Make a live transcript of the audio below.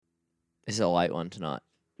This is a late one tonight.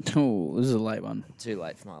 Oh, this is a late one. Too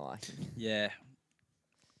late for my liking. Yeah.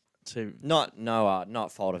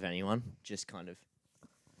 Not fault of anyone. Just kind of.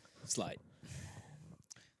 It's late.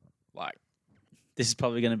 Like, this is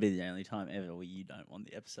probably going to be the only time ever where you don't want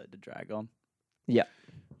the episode to drag on. Yeah.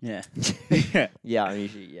 Yeah. Yeah, I'm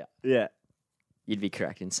usually, Yeah. You'd be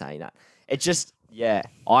correct in saying that. It just, yeah.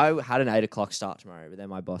 I had an 8 o'clock start tomorrow, but then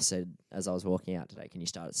my boss said, as I was walking out today, can you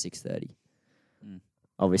start at 6:30?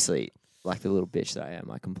 Obviously, like the little bitch that I am,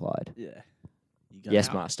 I complied. Yeah. Yes,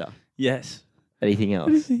 out. master. Yes. Anything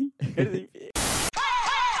else? Yeah, baby.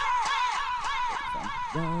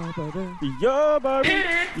 Marshall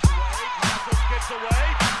gets away.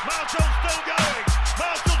 Marshall's still going.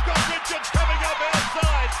 Marshall's got Richards coming up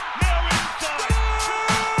outside. Now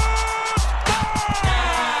inside.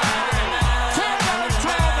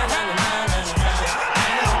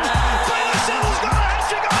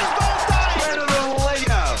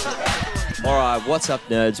 All right, what's up,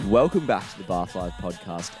 nerds? Welcome back to the Bath Live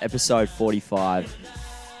podcast, episode 45,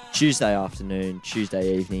 Tuesday afternoon,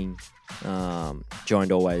 Tuesday evening.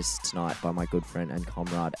 Joined always tonight by my good friend and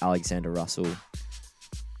comrade, Alexander Russell.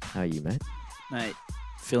 How are you, mate? Mate,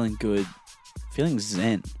 feeling good. Feeling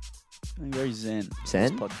zen. Feeling very zen.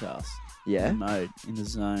 Zen? This podcast. Yeah? In mode, in the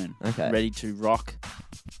zone. Okay. Ready to rock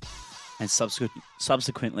and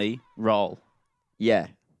subsequently roll. Yeah.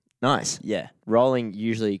 Nice. Yeah, Rolling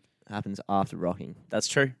usually happens after rocking that's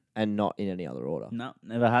true. and not in any other order. No,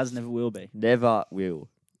 never has, never will be. Never will.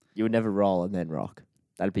 You would never roll and then rock.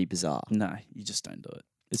 That'd be bizarre. No, you just don't do it.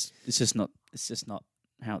 It's just not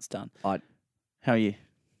how it's done. I'd- How are you?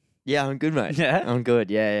 Yeah, I'm good, mate. Yeah? I'm good.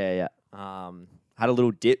 Yeah. Had a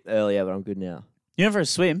little dip earlier, but I'm good now. You went for a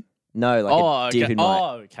swim? No, like a dip in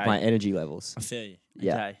okay. my energy levels. I feel you.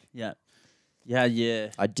 Yeah. Okay. Yeah.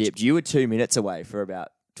 Yeah. I dipped. You were 2 minutes away for about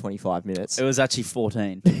 25 minutes. It was actually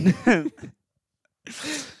 14.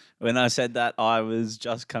 When I said that, I was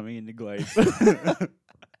just coming into glebe.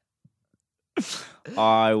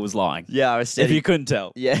 I was lying. Yeah, I was If steady. you couldn't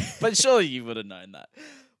tell. Yeah. But surely you would have known that.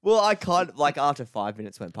 Well, I kind of, like, after 5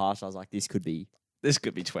 minutes went past, I was like, this could be. This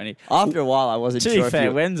could be 20. After a while, I wasn't To sure be if fair,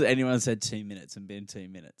 you... when's anyone said 2 minutes and been 2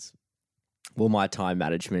 minutes? Well, my time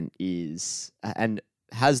management is, and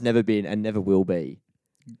has never been and never will be,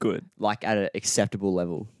 Good. like, at an acceptable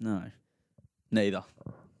level. No. Neither.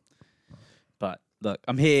 But look,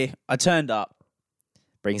 I'm here. I turned up.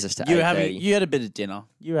 Brings us to You 8:30. you had a bit of dinner.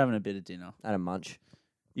 You were having a bit of dinner. At a munch.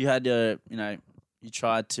 You had you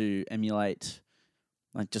tried to emulate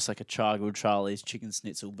just like a Chargirl Charlie's chicken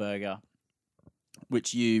schnitzel burger,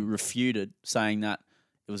 which you refuted, saying that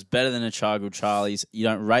it was better than a Chargirl Charlie's. You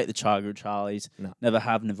don't rate the Chargirl Charlie's. No. Never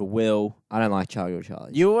have, never will. I don't like Charlie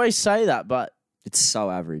Charlie. You always say that, but It's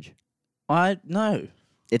so average. I know.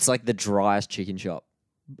 It's like the driest chicken shop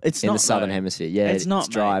It's in not the southern though. hemisphere. Yeah, It's not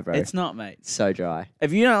dry, mate. bro. It's not, mate. It's so dry.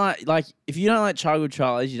 If you don't like Chargirl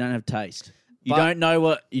Charlie's, you don't have taste. You But- don't know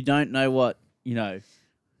what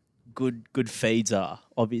good feeds are,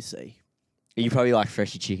 obviously. You probably like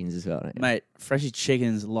freshy chickens as well, don't you? Mate, Freshie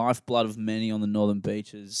Chicken's lifeblood of many on the northern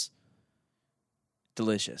beaches.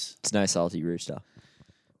 Delicious. It's no salty rooster.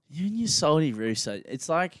 You and your salty rooster. It's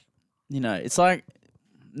like, no.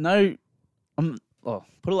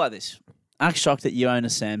 Put it like this. Act shocked that you own a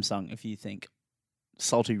Samsung if you think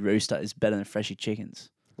salty rooster is better than Freshie Chickens.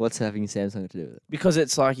 What's having Samsung to do with it? Because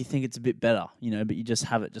it's like you think it's a bit better, but you just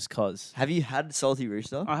have it just cause. Have you had salty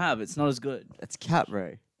rooster? I have. It's not as good. That's cat,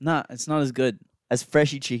 bro. Nah, it's not as good. As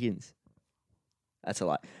freshy chickens. That's a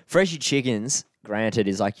lie. Freshy chickens, granted,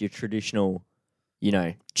 is like your traditional,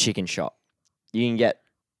 chicken shop. You can get,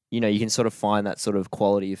 you can sort of find that sort of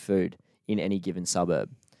quality of food in any given suburb.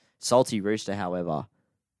 Salty rooster, however,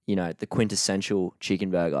 the quintessential chicken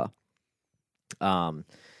burger.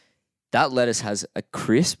 That lettuce has a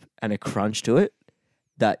crisp and a crunch to it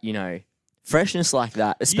that, freshness like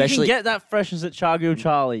that, especially... You can get that freshness at Chargirl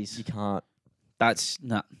Charlie's. You can't. That's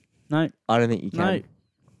no, I don't think you can.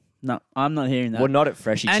 no. I'm not hearing that. Well, not at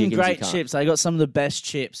Freshy and Chickens. great you can't. chips. They got some of the best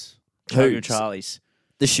chips. Who's? Chargirl Charlie's.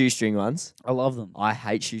 The shoestring ones. I love them, I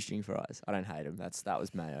hate shoestring fries. I don't hate them. That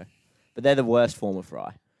was mayo. But they're the worst form of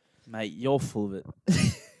fry. mate. You're full of it.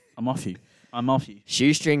 I'm off you.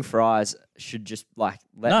 Shoestring fries should just let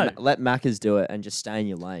Macca's do it and just stay in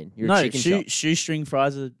your lane. You're a chicken shop shoestring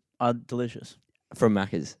fries are delicious. from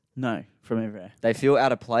Macca's. No, from everywhere. They feel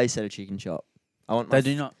out of place at a chicken shop. They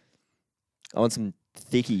do not. I want some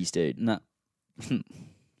thickies, dude. No.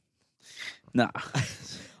 No.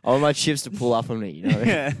 I want my chips to pull up on me.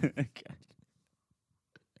 Yeah.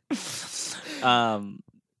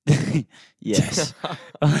 Okay. Yes.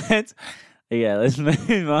 Let's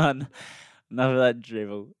move on. Enough of that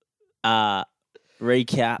dribble.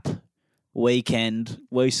 Recap. Weekend.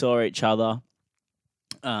 We saw each other.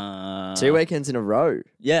 2 weekends in a row.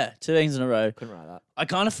 Yeah, 2 weekends in a row. Couldn't write that. I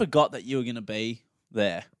kind of forgot that you were going to be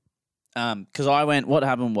there. Because I went, what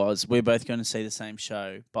happened was we were both going to see the same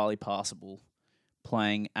show, Barley Passable,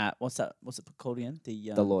 playing at, what's it called again?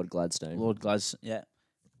 The Lord Gladstone. Lord Gladstone,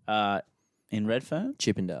 yeah. In Redfern?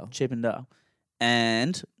 Chippendale.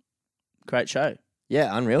 And great show.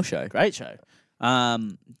 Yeah, unreal show. Great show.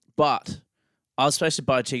 But I was supposed to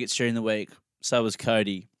buy tickets during the week. So was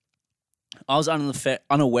Cody. I was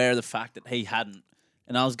unaware of the fact that he hadn't.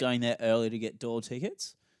 And I was going there early to get door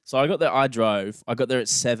tickets. So I got there, I drove. I got there at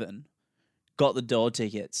 7. Got the door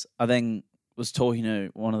tickets. I then was talking to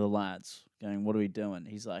one of the lads, going, what are we doing?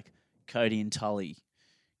 He's like, Cody and Tully,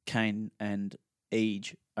 Kane and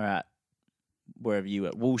Ege are at wherever you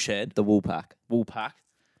were, Woolshed. The Woolpack.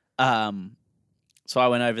 So I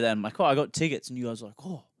went over there and I'm like, I got tickets. And you guys were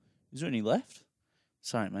like, is there any left?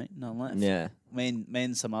 Sorry, mate, none left. Yeah. Me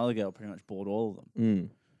and some other girl pretty much bought all of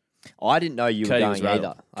them. I didn't know you Cody were was going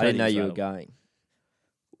rattled. either. I didn't know Cody you was were going.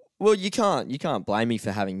 Well, you can't blame me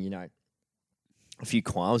for having, a few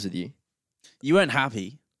qualms with you. You weren't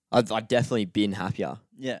happy. I'd definitely been happier.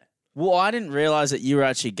 Yeah. Well, I didn't realise that you were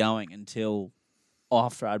actually going until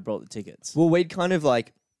after I'd brought the tickets. Well, we were kind of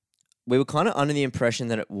under the impression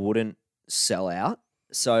that it wouldn't sell out.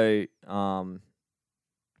 So,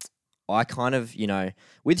 I kind of,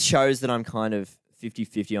 with shows that I'm kind of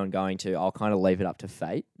 50-50 on going to, I'll kind of leave it up to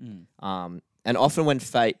fate. And often when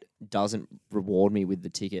fate doesn't reward me with the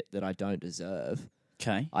ticket that I don't deserve,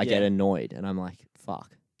 I get annoyed and I'm like,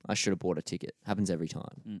 fuck, I should have bought a ticket. Happens every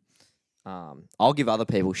time. I'll give other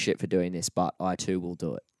people shit for doing this, but I too will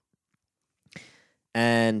do it.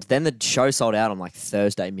 And then the show sold out on like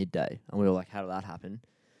Thursday midday. And we were like, how did that happen?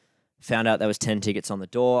 Found out there was 10 tickets on the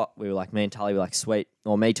door. We were like, me and Tully were like, sweet.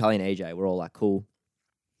 Or me, Tully and EJ were all like, cool.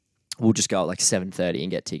 We'll just go at like 7:30 and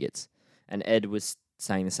get tickets. And Ed was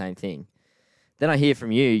saying the same thing. Then I hear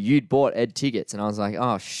from you'd bought Ed tickets. And I was like,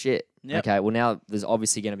 oh shit. Yep. Okay, well now there's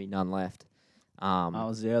obviously going to be none left. I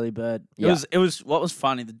was the early bird. Yeah. It was what was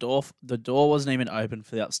funny, the door wasn't even open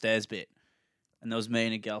for the upstairs bit. And there was me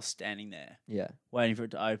and a girl standing there. Yeah. Waiting for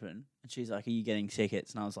it to open. And she's like, are you getting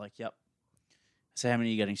tickets? And I was like, yep. I said, how many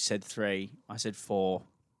are you getting? She said 3. I said 4.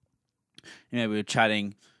 We were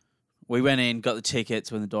chatting. We went in, got the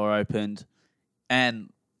tickets when the door opened,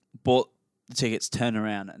 and bought the tickets, turned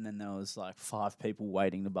around, and then there was like 5 people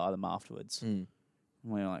waiting to buy them afterwards. And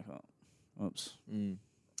we were like, whoops.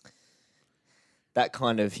 That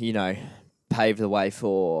kind of, paved the way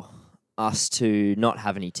for us to not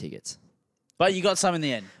have any tickets. But you got some in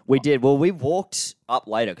the end. We did. Well, we walked up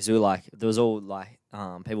later because we were like, there was all like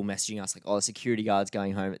people messaging us like, the security guard's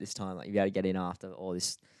going home at this time. Like, you got to get in after all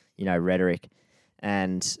this, rhetoric.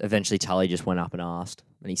 And eventually Tully just went up and asked.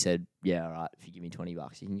 And he said, yeah, all right, if you give me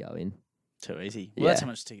 $20, you can go in. Too easy. Yeah. Well, that's how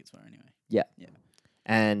much tickets were anyway. Yeah.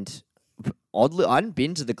 And oddly, I hadn't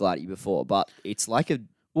been to the Gladdy before, but it's like a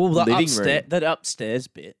living room. That upstairs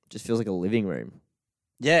bit. Just feels like a living room.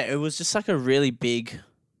 Yeah, it was just like a really big...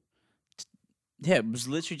 Yeah, it was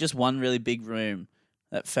literally just one really big room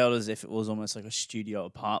that felt as if it was almost like a studio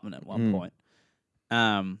apartment at one point.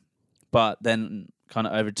 But then kind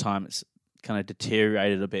of over time, it's kind of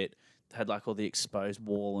deteriorated a bit. It had like all the exposed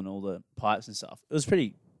wall and all the pipes and stuff. It was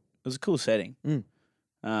a cool setting.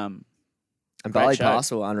 And Barley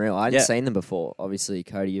Pass were unreal. I hadn't seen them before. Obviously,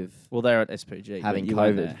 Cody Well, they're at SPG. having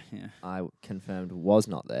COVID. I confirmed was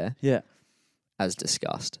not there. Yeah. As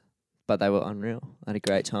discussed. But they were unreal. I had a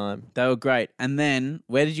great time. They were great. And then,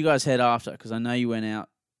 where did you guys head after? Because I know you went out.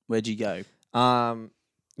 Where'd you go?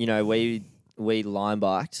 We line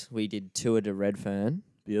biked. We did tour to Redfern.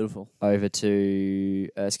 Beautiful. Over to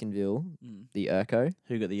Erskineville, the Urco.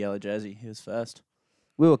 Who got the yellow jersey? Who was first?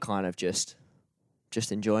 We were kind of just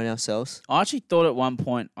enjoying ourselves. I actually thought at one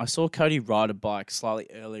point, I saw Cody ride a bike slightly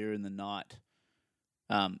earlier in the night.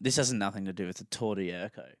 This has nothing to do with the Tour de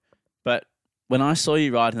Urco. But when I saw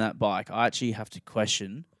you riding that bike, I actually have to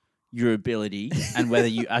question your ability and whether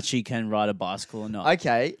you actually can ride a bicycle or not.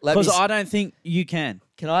 Okay. Because I don't think you can.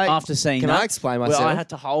 Can I? After seeing can that, I explain myself? Well, I had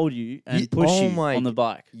to hold you and push you on the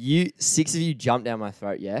bike. 6 of you jumped down my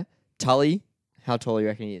throat, yeah? Tully, how tall do you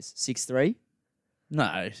reckon he is? 6'3"?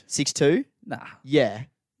 No. 6'2"? Nah. Yeah.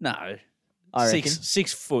 No. I reckon.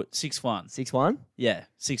 6 foot, 6'1". 6'1"? Yeah,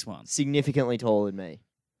 6'1". Significantly taller than me.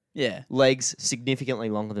 Yeah. Legs significantly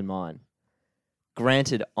longer than mine.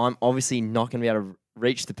 Granted, I'm obviously not going to be able to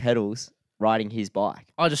reach the pedals riding his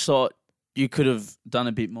bike. I just thought you could have done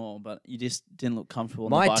a bit more, but you just didn't look comfortable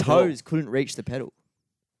on the My bike at all. toes couldn't reach the pedal.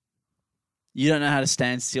 You don't know how to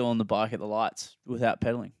stand still on the bike at the lights without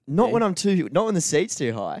pedaling. Not when the seat's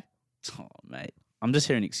too high. Oh, mate. I'm just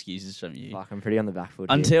hearing excuses from you. Fuck, I'm pretty on the back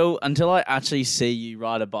foot here. Until I actually see you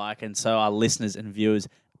ride a bike, and so our listeners and viewers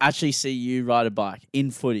actually see you ride a bike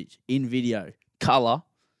in footage, in video, colour,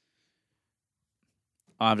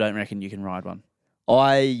 I don't reckon you can ride one.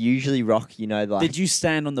 I usually rock, like... Did you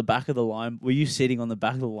stand on the back of the line? Were you sitting on the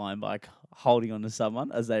back of the line bike holding on to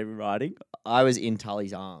someone as they were riding? I was in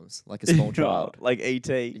Tully's arms, like a small child. Like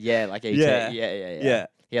E.T.? Yeah, like E.T. Yeah. Yeah.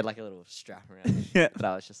 He had like a little strap around him. Yeah. But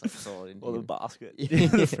I was just like solid in Or the him. basket Yeah.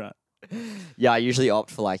 in the front. Yeah, I usually opt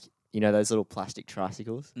for like, those little plastic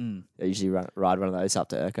tricycles. Mm. I usually ride one of those up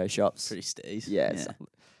to Urco shops. Pretty steez. Yeah, it's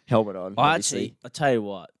helmet on. I obviously. tell you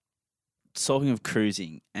what, talking of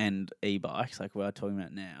cruising and e-bikes, like we're talking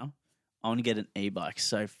about now, I want to get an e-bike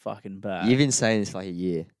so fucking bad. You've been saying this for like a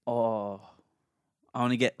year. Oh, I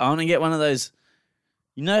want to get one of those.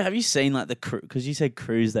 Have you seen like the because you said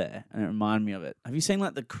cruise there, and it reminded me of it. Have you seen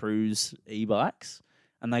like the cruise e-bikes,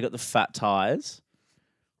 and they got the fat tires?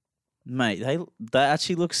 Mate, they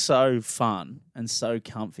actually look so fun and so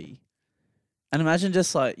comfy. And imagine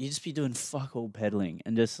just like you just be doing fuck all pedaling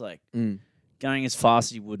and just like going as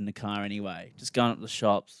fast as you would in a car anyway. Just going up to the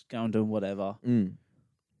shops, going doing whatever.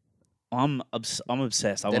 I'm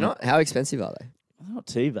obsessed. How expensive are they? Not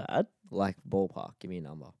too bad. Like ballpark, give me a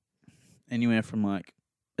number. Anywhere from like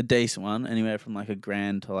a decent one, anywhere from like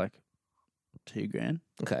 $1,000 to like $2,000.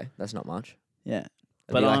 Okay, that's not much. Yeah,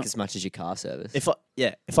 It'd be like as much as your car service. if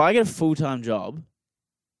I get a full-time job,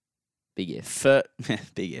 Big if.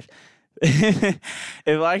 big if.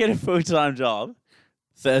 If I get a full-time job,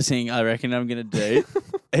 first thing I reckon I'm gonna do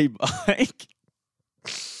a bike.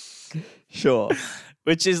 Sure.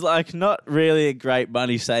 Which is like not really a great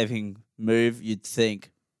money-saving move, you'd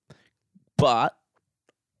think, but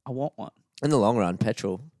I want one. In the long run,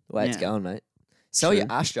 petrol, the way it's going, mate. Sell your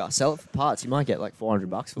True. Astra, sell it for parts. You might get like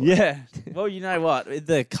 $400 for it. Yeah. Well, you know what? With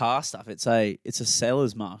the car stuff, it's a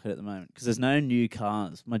seller's market at the moment because there's no new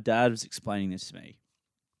cars. My dad was explaining this to me.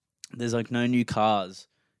 There's like no new cars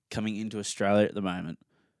coming into Australia at the moment.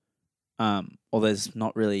 Or there's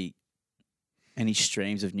not really any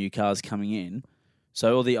streams of new cars coming in.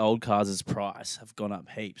 So all the old cars' price have gone up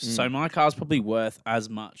heaps. So my car's probably worth as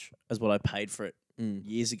much as what I paid for it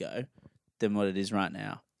years ago than what it is right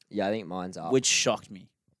now. Yeah, I think mine's up. Which shocked me.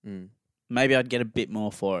 Maybe I'd get a bit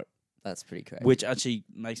more for it. That's pretty crazy. Which actually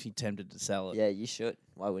makes me tempted to sell it. Yeah, you should.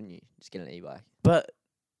 Why wouldn't you? Just get an e-bike. But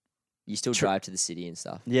You still drive to the city and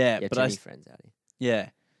stuff. yeah, You have but too many friends out here. yeah.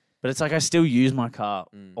 But it's like I still use my car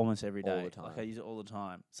almost every day. All the time. Like I use it all the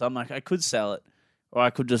time. So I'm like, I could sell it, or I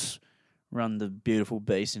could just run the beautiful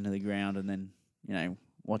beast into the ground and then,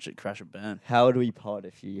 watch it crash or burn. How would we pod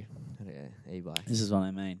if you had an e-bike? This is what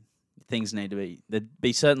I mean. Things need to there'd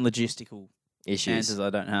be certain logistical Issues. answers I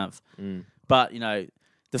don't have. But,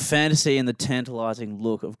 the fantasy and the tantalizing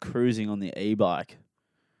look of cruising on the e-bike,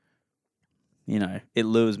 it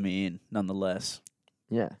lures me in nonetheless.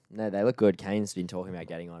 Yeah. No, they look good. Kane's been talking about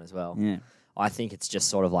getting on as well. Yeah. I think it's just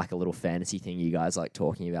sort of like a little fantasy thing you guys like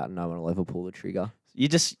talking about, and no one will ever pull the trigger. You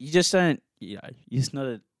just don't, you're just not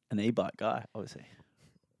an e-bike guy, obviously.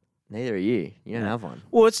 Neither are you. You don't have one.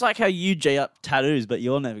 Well, it's like how you G up tattoos, but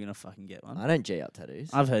you're never going to fucking get one. I don't G up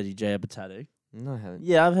tattoos. I've heard you G up a tattoo. No, I haven't.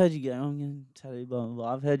 Yeah, I've heard you go, I'm going to tattoo, blah, blah,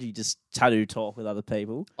 blah. I've heard you just tattoo talk with other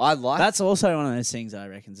people. That's also one of those things I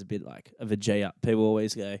reckon is a bit like of a G up. People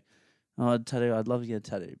always go, oh, tattoo, I'd love to get a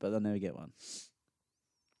tattoo, but they'll never get one.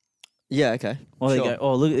 Yeah, okay. Or they go,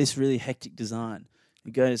 oh, look at this really hectic design.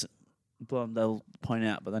 It goes, they'll point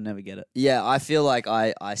out, but they never get it. Yeah, I feel like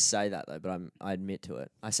I say that though, but I admit to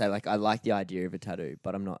it. I say like I like the idea of a tattoo,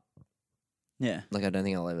 but I'm not. Yeah. Like I don't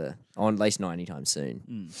think I'll ever, or at least not anytime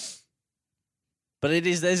soon. But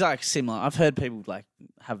there's like similar. I've heard people like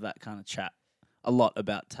have that kind of chat a lot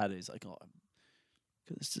about tattoos. Like, oh, look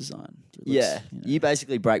at this design. Yeah, you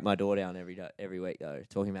basically break my door down every week though,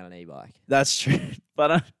 talking about an e-bike. That's true.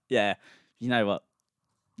 But yeah, you know what?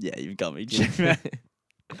 Yeah, you've got me.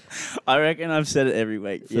 I reckon I've said it every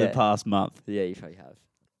week for the past month. Yeah, you probably have.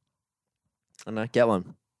 I know. Get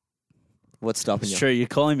one. What's stopping you? It's true. You're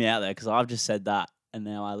calling me out there because I've just said that, and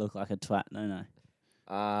now I look like a twat. No.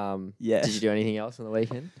 Yeah. Did you do anything else on the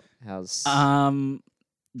weekend? How's?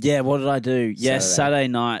 Yeah. What did I do? Yeah, Saturday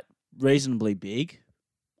night, reasonably big.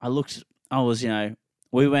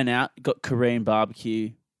 We went out, got Korean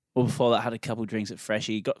barbecue. Well, before that, had a couple drinks at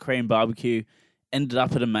Freshie. Got Korean barbecue. Ended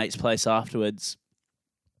up at a mate's place afterwards.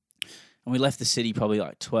 And we left the city probably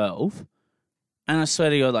like 12. And I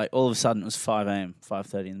swear to God, like all of a sudden it was 5 a.m.,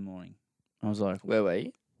 5:30 in the morning. I was like, where were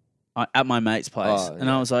you? at my mate's place. Oh, and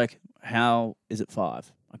I was like, how is it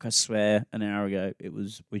 5? Like I swear, an hour ago,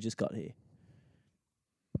 we just got here.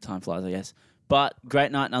 Time flies, I guess. But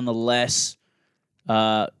great night nonetheless.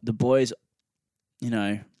 The boys,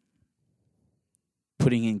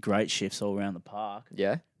 putting in great shifts all around the park.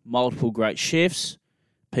 Yeah. Multiple great shifts.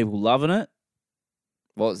 People loving it.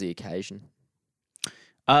 What was the occasion?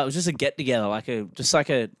 It was just a get together, like a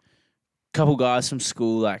couple guys from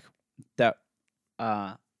school, like that.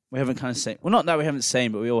 We haven't kind of seen. Well, not that we haven't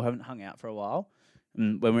seen, but we all haven't hung out for a while.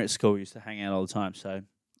 And when we were at school, we used to hang out all the time. So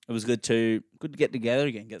it was good to get together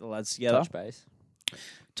again, get the lads together,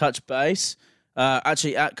 touch base.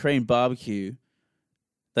 Actually, at Korean Barbecue,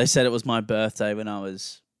 they said it was my birthday when I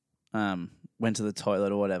was went to the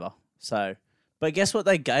toilet or whatever. So, but guess what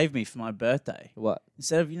they gave me for my birthday? What?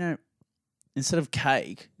 Instead of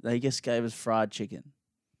cake, they just gave us fried chicken.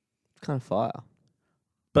 What kind of fire?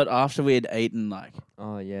 But after we had eaten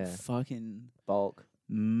Oh yeah, fucking bulk,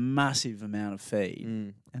 massive amount of feed,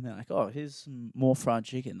 and they're like, "Oh, here's some more fried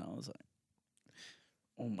chicken." I was like,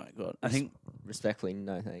 "Oh my god!" I think respectfully,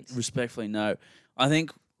 no thanks. Respectfully, no. I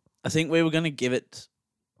think we were going to give it.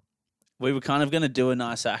 We were kind of going to do a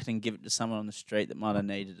nice act and give it to someone on the street that might have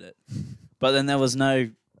needed it, but then there was no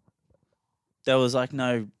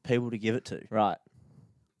people to give it to. Right.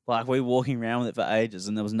 Like we were walking around with it for ages,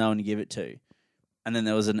 and there was no one to give it to. And then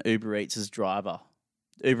there was an Uber Eats driver's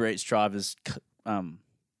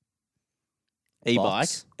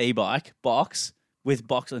e-bike box with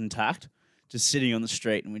box intact, just sitting on the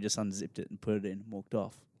street, and we just unzipped it and put it in and walked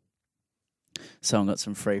off. Someone got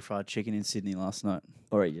some free fried chicken in Sydney last night.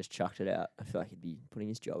 Or he just chucked it out. I feel like he'd be putting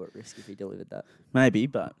his job at risk if he delivered that. Maybe,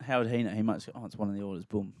 but how would he know? He might just go, "Oh, it's one of the orders,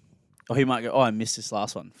 boom." Or he might go, "Oh, I missed this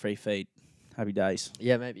last one, free feed. Happy days."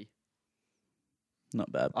 Yeah, maybe. Not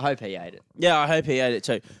bad. I hope he ate it. Yeah, I hope he ate it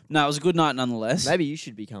too. No, it was a good night nonetheless. Maybe you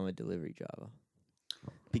should become a delivery driver.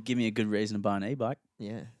 But give me a good reason to buy an e-bike.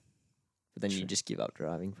 Yeah. But then True. you just give up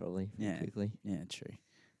driving probably quickly. Yeah, true.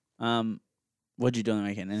 What'd you do on the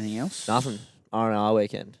weekend? Anything else? Nothing. R&R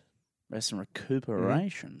weekend. Rest and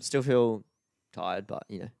recuperation. Still feel tired, but,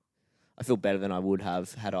 I feel better than I would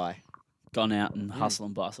have had I Gone out and hustle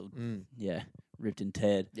and bustled. Yeah, ripped and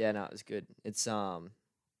teared. Yeah, no, it was good. It's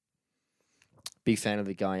big fan of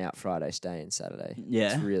the going out Friday, staying Saturday.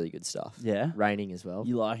 Yeah. It's really good stuff. Yeah. Raining as well.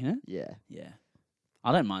 You liking it? Yeah. Yeah.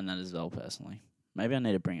 I don't mind that as well, personally. Maybe I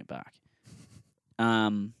need to bring it back.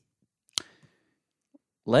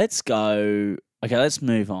 Let's go. Okay, let's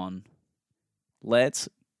move on. Let's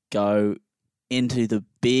go into the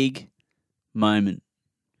big moment.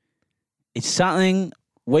 It's something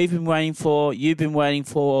we've been waiting for, you've been waiting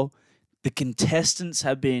for. The contestants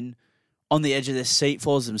have been on the edge of their seat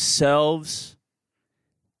for themselves.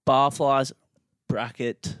 Barflies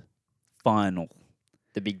bracket final.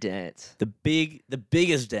 The big dance. The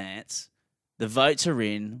biggest dance. The votes are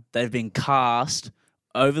in. They've been cast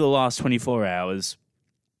over the last 24 hours.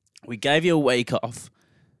 We gave you a week off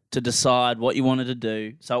to decide what you wanted to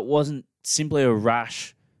do. So it wasn't simply a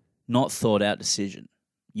rash, not thought out decision.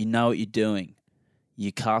 You know what you're doing.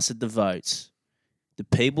 You casted the votes. The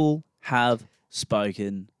people have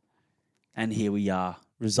spoken. And here we are.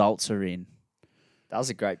 Results are in. That was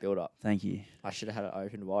a great build-up. Thank you. I should have had it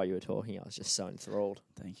open while you were talking. I was just so enthralled.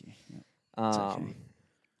 Thank you. Yeah. Okay.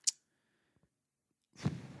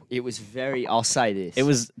 It was very... I'll say this. It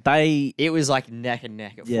was like neck and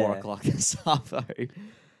neck at 4 o'clock this afternoon.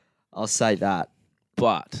 I'll say that.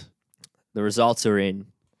 But the results are in.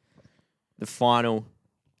 The final...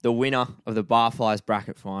 The winner of the Barflies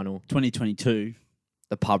bracket final... 2022.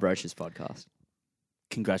 The Pub Roaches podcast.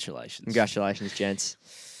 Congratulations. Congratulations, gents.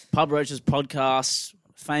 Pub Roaches podcast,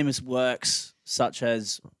 famous works such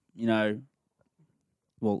as,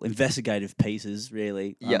 investigative pieces,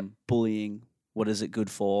 really. Yep. Bullying, what is it good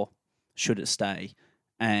for? Should it stay?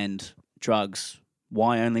 And drugs,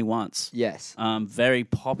 why only once? Yes. Very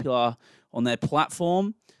popular on their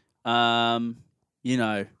platform. They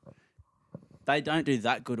don't do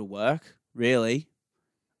that good of work, really,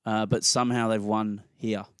 but somehow they've won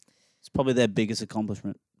here. It's probably their biggest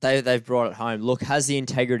accomplishment. They've brought it home. Look, has the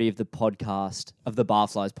integrity of the podcast, of the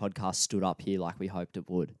Barflies podcast, stood up here like we hoped it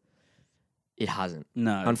would? It hasn't.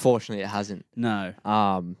 No. Unfortunately, it hasn't. No.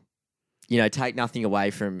 Take nothing away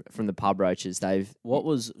from the Pub Roaches. What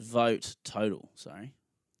was vote total? Sorry.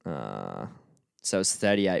 So it's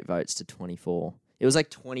 38 votes to 24. It was like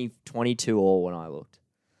 22 all when I looked.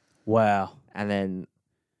 Wow. And then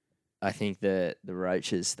I think the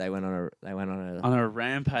Roaches they went on a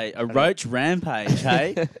rampage, a roach rampage.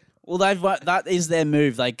 Hey, well that is their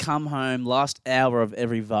move. They come home last hour of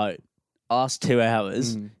every vote, last 2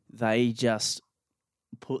 hours. They just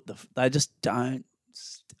don't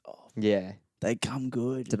stop. Yeah, They come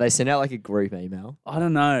good. Did they send out like a group email? I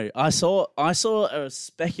don't know. I saw a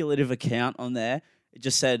speculative account on there. It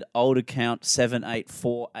just said old account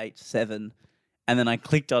 78487, and then I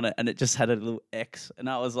clicked on it and it just had a little X, and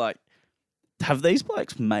I was like, have these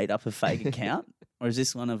blokes made up a fake account, or is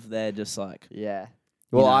this one of their just like Yeah.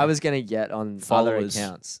 Well, know, I was gonna get on followers. other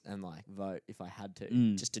accounts and like vote if I had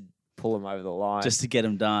to, just to pull them over the line. just to get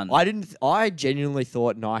them done? I genuinely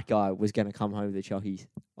thought Night Guy was gonna come home with the chockies.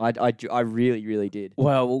 I really, really did.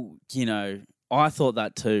 Well, you know, I thought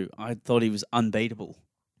that too. I thought he was unbeatable.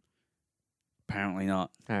 Apparently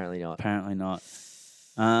not. Apparently not. Apparently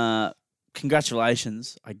not.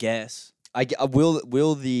 Congratulations, I guess.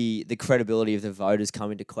 Will the credibility of the voters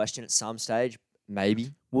come into question at some stage?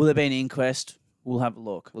 Maybe. Will there be an inquest? We'll have a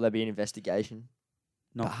look. Will there be an investigation?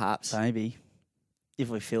 Not Perhaps. Maybe. If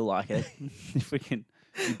we feel like it. If we can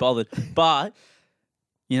be bothered. But,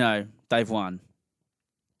 you know, they've won.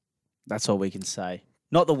 That's all we can say.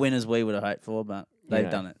 Not the winners we would have hoped for, but they've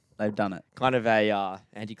done it. They've done it. Kind of a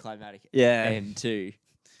anticlimactic Yeah. end to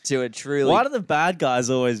a truly Why do the bad guys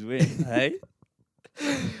always win, hey?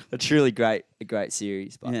 a great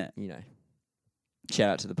series. But Yeah. you know, shout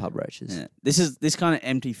out to the pub roaches. Yeah. This kind of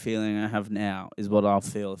empty feeling I have now is what I'll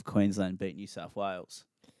feel if Queensland beat New South Wales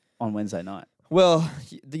on Wednesday night. Well,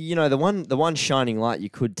 the one shining light you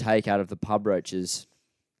could take out of the pub roaches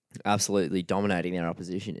absolutely dominating their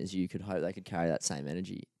opposition is you could hope they could carry that same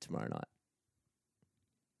energy tomorrow night.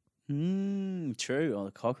 True. Or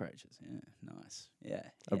the cockroaches. Yeah, nice. Yeah.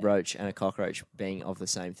 A roach and a cockroach being of the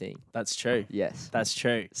same thing. That's true. Yes. That's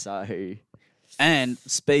true. So, And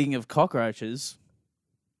speaking of cockroaches,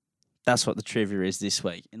 that's what the trivia is this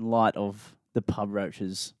week, in light of the pub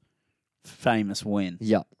roaches' famous win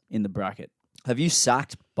yeah. in the bracket. Have you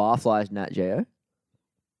sacked Barfly's Nat Geo?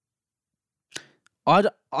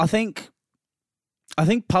 I think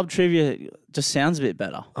pub trivia just sounds a bit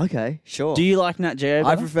better. Okay, sure. Do you like Nat Geo?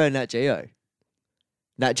 I prefer Nat Geo.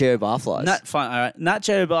 Nat Geo Barflies. Fine, all right. Nat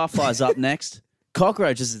Geo Barflies up next.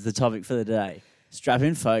 Cockroaches is the topic for the day. Strap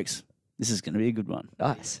in, folks. This is going to be a good one.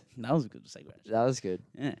 Nice. That was a good segue. That was good.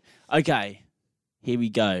 Yeah. Okay. Here we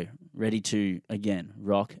go. Ready to, again,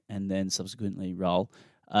 rock and then subsequently roll.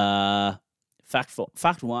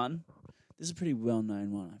 Fact one. This is a pretty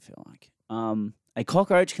well-known one, I feel like. A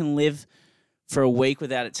cockroach can live for a week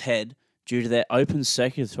without its head due to their open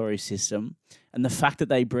circulatory system and the fact that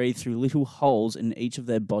they breathe through little holes in each of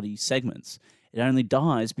their body segments. It only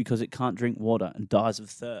dies because it can't drink water and dies of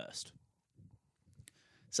thirst.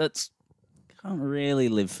 So it's can't really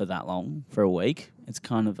live for that long, for a week. It's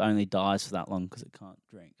kind of only dies for that long because it can't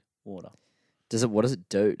drink water. What does it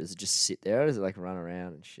do? Does it just sit there or does it like run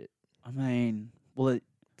around and shit? I mean, well, it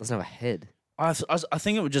doesn't have a head. I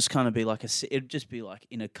think it would just kind of be like it'd just be like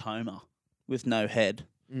in a coma with no head,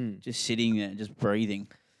 just sitting there, just breathing,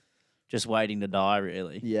 just waiting to die.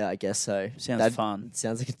 Really, Yeah, I guess so. sounds fun.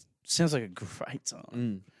 Sounds like Sounds like a great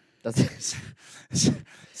song. that's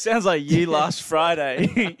Sounds like you last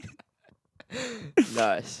Friday.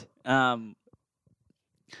 nice.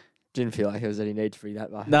 Didn't feel like there was any need to bring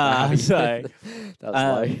that back. Nah, sorry. That was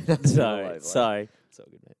low. That was real low, Sorry. It's all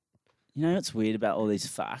good, mate. You know what's weird about all these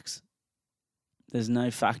facts? There's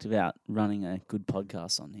no fact about running a good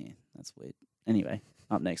podcast on here. That's weird. Anyway,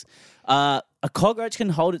 up next. A cockroach can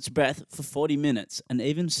hold its breath for 40 minutes and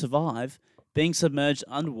even survive being submerged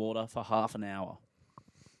underwater for half an hour.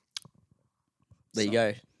 There you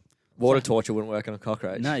go. Water torture wouldn't work on a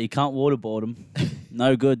cockroach. No, you can't waterboard them.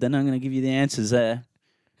 No good. They're not going to give you the answers there.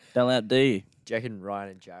 They'll outdo you. Do you reckon Ryan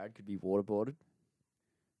and Jared could be waterboarded?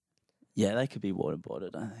 Yeah, they could be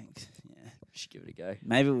waterboarded, I think. Yeah. We should give it a go.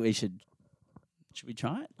 Maybe we should... Should we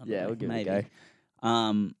try it? I don't Yeah, know. we'll give Maybe. it a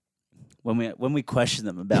go. When we question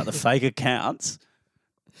them about the fake accounts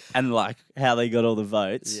and like how they got all the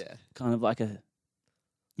votes, Yeah. kind of like a,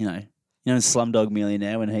 you know, in Slumdog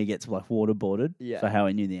Millionaire when he gets like waterboarded Yeah. for how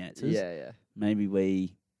he knew the answers. Yeah, yeah. Maybe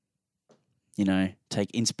we,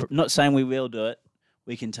 take not saying we will do it.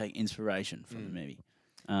 We can take inspiration from the movie.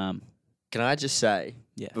 Can I just say,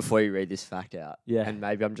 Yeah. before you read this fact out, Yeah. and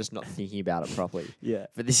maybe I'm just not thinking about it properly, Yeah.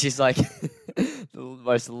 but this is like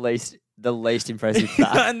the least impressive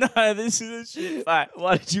fact. No, this is a shit fact.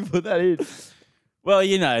 Why did you put that in? Well,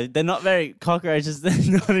 they're not very cockroaches. They're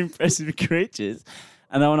not impressive creatures,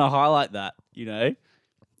 and I want to highlight that,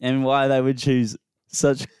 and why they would choose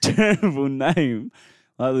such a terrible name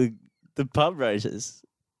like the pub roaches.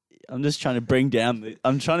 I'm just trying to bring down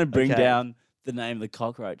down the name of the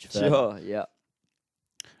cockroach. Further. Sure, yeah.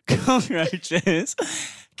 Cockroaches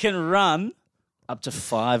can run up to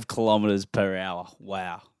 5 kilometers per hour.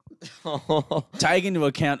 Wow. take into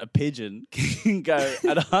account a pigeon can go at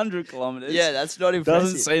 100 kilometers. Yeah, that's not impressive.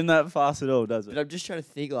 Doesn't seem that fast at all, does it? But I'm just trying to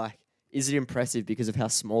think, like, is it impressive because of how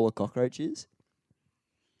small a cockroach is?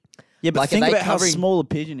 Yeah, but Like, are think they about how covering- small a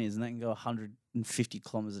pigeon is, and they can go 150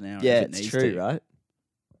 kilometers an hour. Yeah, if it it's needs true, to. right?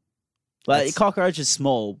 Like, That's- a cockroach is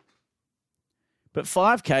small, but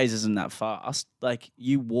 5Ks isn't that fast. Like,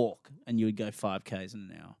 you walk and you would go 5Ks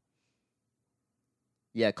in an hour.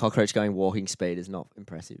 Yeah, cockroach going walking speed is not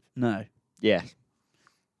impressive. No. Yeah.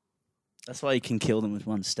 That's why you can kill them with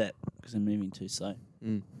one step, because they're moving too slow.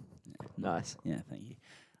 Mm. Nice. Yeah, thank you.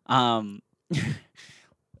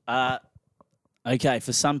 Okay,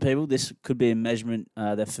 for some people, this could be a measurement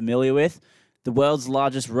they're familiar with. The world's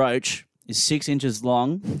largest roach is 6 inches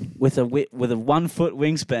long with a 1 foot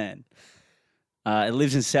wingspan. It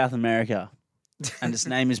lives in South America, and its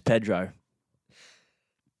name is Pedro.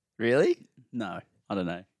 Really? No, I don't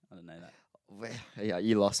know. I don't know that. Well, yeah,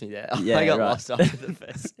 you lost me there. Yeah, I got right. lost after the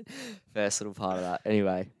first little part of that.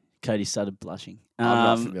 Anyway, Cody started blushing. I'm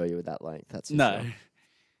not familiar with that length. That's for No. sure.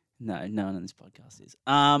 No one on this podcast is.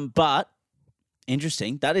 But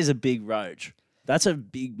interesting. That is a big roach. That's a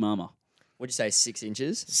big mama. What'd you say? 6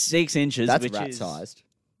 inches? 6 inches. That's which rat is, sized.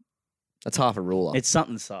 That's half a ruler. It's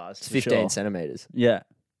something sized. It's for 15 sure. centimeters. Yeah.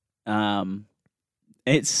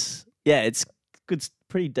 It's good,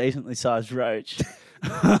 pretty decently sized roach.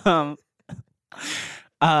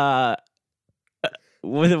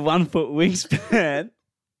 With a 1 foot wingspan.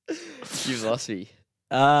 You've lost me.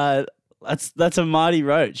 That's a mighty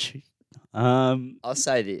roach. I'll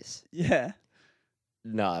say this. Yeah.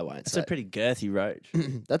 No, I won't That's say a pretty girthy roach.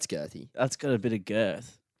 That's girthy. That's got a bit of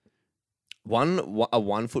girth. A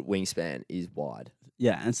 1 foot wingspan is wide.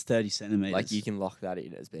 Yeah, and it's 30 centimeters. Like you can lock that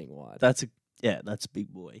in as being wide. That's a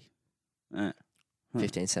big boy.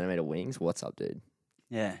 15 centimeter wings. What's up, dude?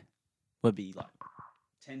 Yeah. Would be like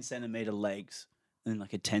 10 centimeter legs and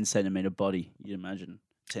like a 10 centimeter body, you'd imagine.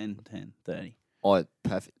 10, 30. Oh,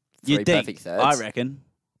 perfect. You'd Three think, perfect thirds. I reckon.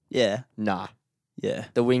 Yeah. Nah, Yeah.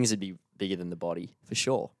 the wings would be bigger than the body for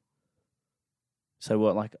sure. So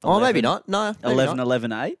what, like 11, Oh, maybe not. No, maybe 11, not.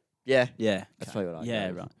 11, 8? Yeah, Yeah. that's okay. probably what I. Yeah,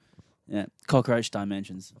 go with. right. Yeah. Cockroach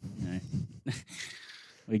dimensions. You know.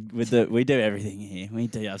 we do everything here. We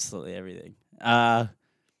do absolutely everything.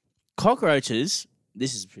 Cockroaches,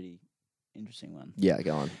 this is a pretty interesting one. Yeah,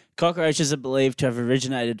 go on. Cockroaches are believed to have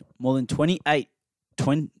originated more than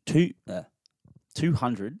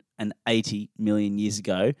 280 million years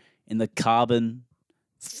ago in the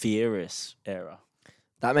Carboniferous era.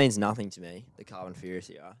 That means nothing to me. The Carboniferous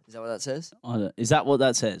era. Is that what that says? Is that what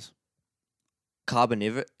that says?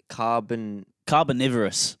 Carboniferous. Carboniferous.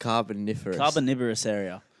 Carboniferous. Carboniferous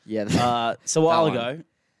area. Yeah. It's a while That one. ago.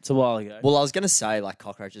 It's a while ago. Well, I was gonna say like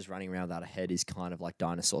cockroaches running around without a head is kind of like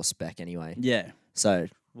dinosaur spec anyway. Yeah. So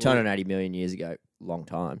 280 million years ago, long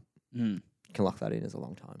time. Mm. You can lock that in as a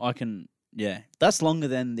long time. I can. Yeah. That's longer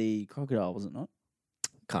than the crocodile, was it not?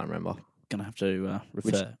 Can't remember. Gonna have to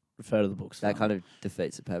refer to the books. That kind of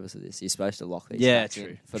defeats the purpose of this. You're supposed to lock these Yeah, facts in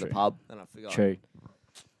true, for true. the pub, and I forgot. True.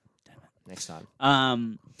 Next time.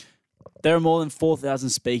 There are more than 4,000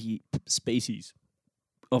 species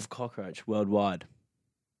of cockroach worldwide.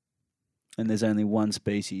 And there's only one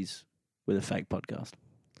species with a fake podcast.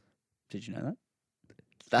 Did you know that?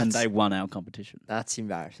 And they won our competition. That's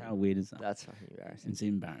embarrassing. How weird is that? That's fucking embarrassing. It's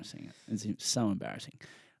embarrassing. It's so embarrassing.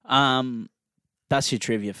 That's your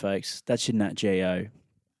trivia, folks. That's your Nat Geo.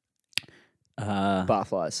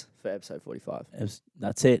 Barflies for episode 45.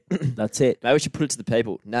 That's it. That's it. Maybe we should put it to the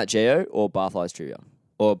people. Nat Geo or Barflies trivia?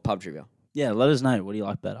 Or pub trivia? Yeah, let us know. What do you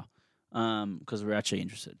like better? Because we're actually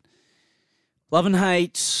interested. Love and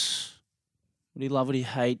hate. What do you love? What do you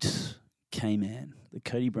hate? K-Man, the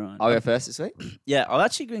Cody Bryant. I'll go first this week. Yeah, I've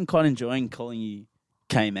actually been quite enjoying calling you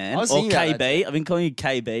K-Man. I was Or thinking about that KB. I've been calling you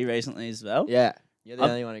KB recently as well. Yeah. You're the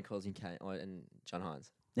I've- only one who calls him K. And John Hines.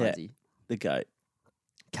 Yeah. Hinesy. The GOAT.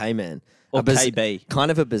 K-Man. Or A biz- KB.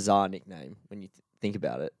 Kind of a bizarre nickname when you think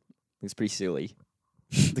about it. It's pretty silly.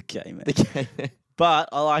 The K-Man. The K-Man. But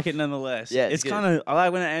I like it nonetheless. Yeah, it's it's good. kind of, I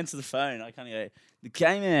like when I answer the phone, I kind of go, the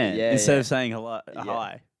K-Man, Yeah, instead yeah. of saying hello, Yeah.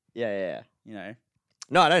 hi, Yeah. you know.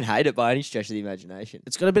 No, I don't hate it by any stretch of the imagination.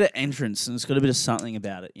 It's got a bit of entrance and it's got a bit of something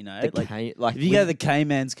about it, you know. The Like, K, if you go, the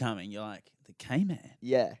K-Man's coming, you're like, the K-Man?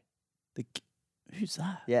 yeah, Who's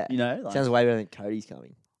that? yeah. You know? Like, Sounds way better than Cody's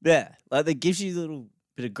coming. yeah. Like, that gives you a little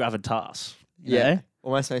bit of gravitas. You Yeah. know?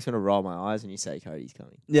 Almost makes me want to roll my eyes when you say Cody's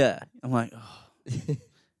coming. Yeah. I'm like, oh,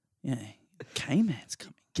 yeah, K-Man's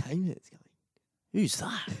coming. K-Man's coming. Who's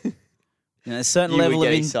that? You know, a certain You level would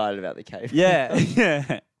of get excited about the K-Man. Yeah,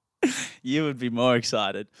 yeah. You would be more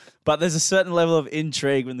excited. But there's a certain level of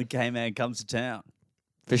intrigue when the K-Man comes to town.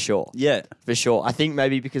 For sure. Yeah, For sure. I think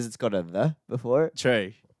maybe because it's got a the before it.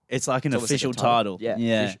 true. It's like an It's almost like a official title. Yeah.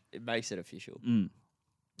 Yeah. It makes it official.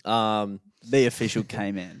 The official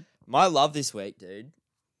K-Man. My love this week, dude.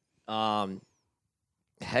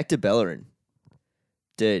 Hector Bellerin.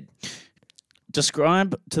 Dude.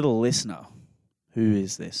 Describe to the listener, who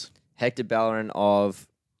is this? Hector Bellerin of,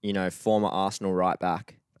 former Arsenal right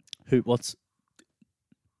back. What's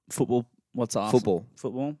football? What's Arsenal?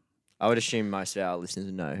 Football. I would assume most of our listeners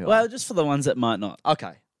would know who. Well, just for the ones that might not.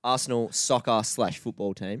 Okay. Arsenal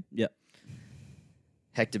soccer/football team. Yep.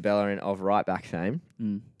 Hector Bellerin of right back fame.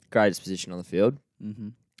 Mm. Greatest position on the field.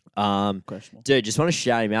 Mm-hmm. Questionable. Dude, just want to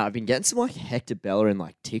shout him out. I've been getting some Hector Bellerin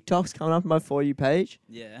TikToks coming up on my For You page.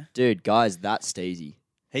 Yeah. Dude, guys, that's steezy.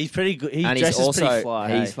 He's pretty good. He and dresses he's also, pretty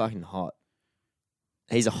fly. he's hey? fucking hot.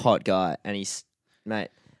 He's a hot guy. And mate,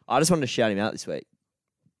 I just wanted to shout him out this week.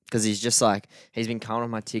 Because he's just he's been coming on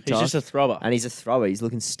my TikTok. He's just a throbber. And he's a thrower. He's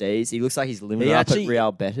looking steez. He looks like he's living He up actually- at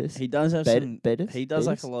Real Betis. He does have some. Betis? He does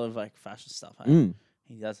Betis? a lot of fashion stuff. Hey? Mm.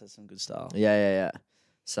 He does have some good style. Yeah.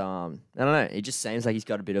 So, I don't know. He just seems like he's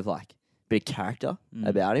got a bit of character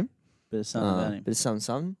about him. Bit of something about him. Bit of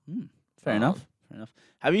something. Fair enough.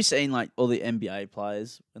 Have you seen all the NBA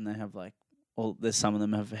players when they have there's some of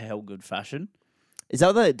them have hell good fashion? Is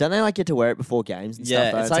that don't they get to wear it before games and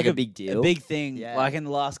stuff? it's It's like a big deal. A big thing. Yeah. In the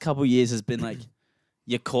last couple of years has been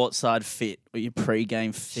your courtside fit or your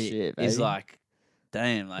pre-game fit Shit, is baby.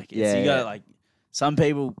 damn, Yeah, you got some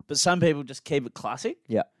people just keep it classic.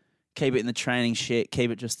 Yeah. Keep it in the training shit,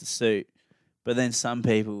 keep it just the suit. But then some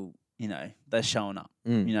people, they're showing up,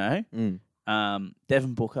 Devin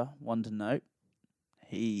Booker, one to note,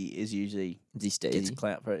 he is usually Is he gets steezy?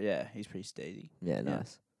 clout for it. Yeah, he's pretty steady. Yeah,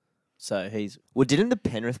 nice. So he's Well, didn't the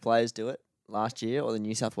Penrith players do it last year, or the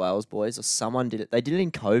New South Wales boys, or someone did it? They did it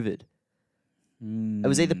in COVID. It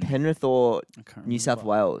was either Penrith or I can't New South remember.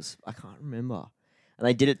 Wales. I can't remember. And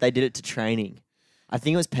they did it. They did it to training. I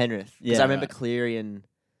think it was Penrith because Yeah, I remember right. Cleary and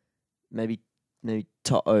maybe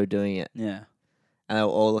Toto doing it, Yeah. and they were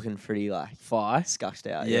all looking pretty Fire. scuffed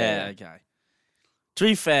out. Yeah, okay. To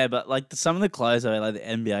be fair, but some of the clothes are the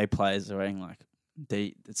NBA players are wearing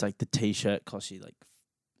it's the t-shirt costs you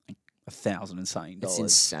 $1,000 and something It's dollars.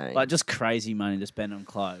 insane. Just crazy money to spend on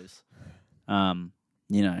clothes.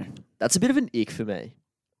 That's a bit of an ick for me.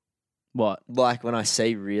 What? When I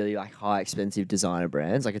see really high expensive designer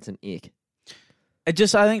brands, it's an ick. I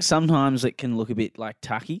think sometimes it can look a bit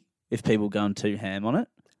tacky if people going too ham on it.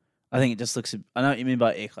 I think it just looks. I know what you mean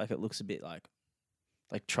by ick. It looks a bit like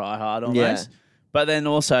try hard almost. Yeah. But then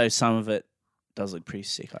also some of it does look pretty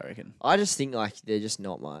sick. I reckon. I just think they're just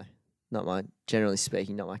not my, generally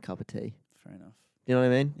speaking, not my cup of tea. Fair enough. You know what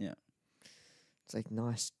I mean? Yeah.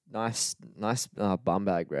 It's nice bum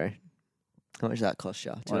bag, bro. How much did that cost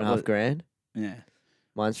you? What- $2.5 grand. Yeah.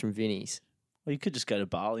 Mine's from Vinny's. Well, you could just go to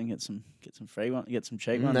Bali and get some free ones, get some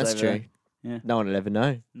cheap ones. That's over true. there. Yeah. No one would ever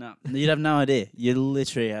know. No, you'd have no idea. You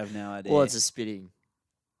literally have no idea. Well, it's a spitting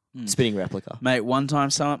replica. Mate, one time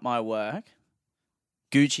someone at my work,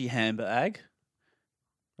 Gucci handbag,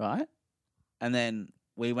 right? And then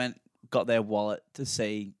we got their wallet to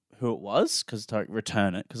see who it was to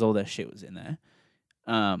return it because all their shit was in there.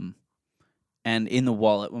 And in the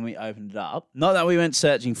wallet, when we opened it up, not that we went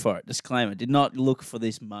searching for it, disclaimer, did not look for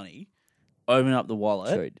this money. Open up the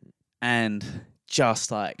wallet Sure. and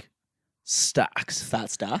just stacks. Fat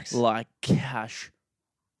stacks. Cash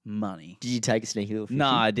money. Did you take a sneaky little 50? No,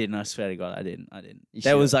 I didn't. I swear to God, I didn't. You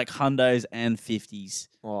There should. was hundos and 50s.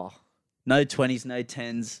 Oh, No 20s, no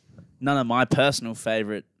 10s. None of my personal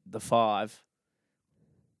favourite, the 5.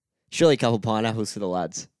 surely a couple pineapples for the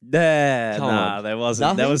lads. There, Come nah, on. there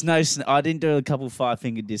wasn't. There Nothing? was no. I didn't do a couple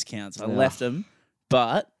 5-finger discounts. I Ugh. left them,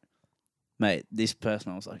 but mate, this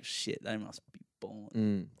person, I was like, shit, they must be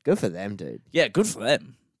born. Good for them, dude. Yeah, good for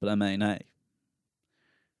them. But I mean, hey,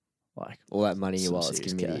 All that money in your Some wallet's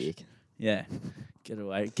serious giving me the cash. ick.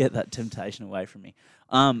 yeah, get that temptation away from me.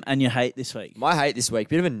 And your hate this week. My hate this week,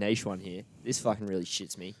 bit of a niche one here. This fucking really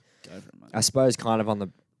shits me. Go for it, mate. I suppose kind of on the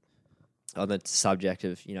subject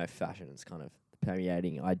of, fashion, it's kind of the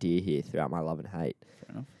permeating idea here throughout my love and hate.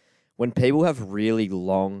 Fair enough. When people have really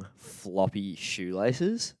long, floppy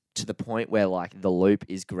shoelaces to the point where the loop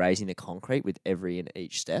is grazing the concrete with every and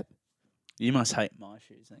each step, You must hate my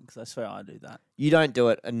shoes then, because I swear I do that. you don't do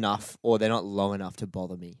it enough or they're not long enough to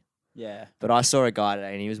bother me. Yeah. But I saw a guy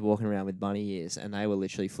today and he was walking around with bunny ears and they were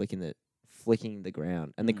literally flicking the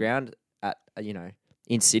ground. And the ground at,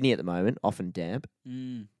 in Sydney at the moment, often damp.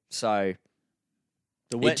 So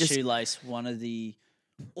The It wet just- shoelace, one of the...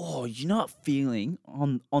 Oh, you know what feeling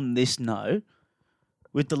on this note,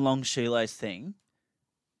 with the long shoelace thing,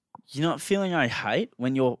 You're not feeling I hate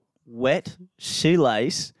when your wet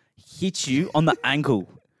shoelace hits you on the ankle.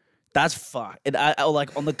 That's fuck. Or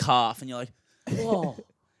like on the calf, and you're like, oh.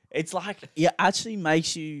 It's like it actually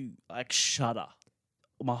makes you like shudder.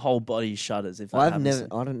 My whole body shudders if that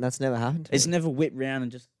happens. That's never happened to It's me. never whipped round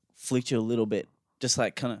and just flicked you a little bit, just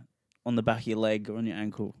like kind of on the back of your leg or on your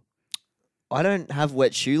ankle. I don't have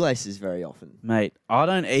wet shoelaces very often. Mate, I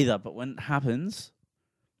don't either, but when it happens,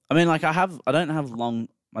 I mean, like I don't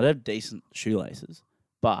have decent shoelaces,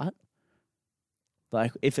 but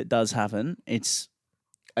like if it does happen, it's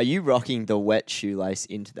Are you rocking the wet shoelace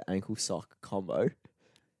into the ankle sock combo?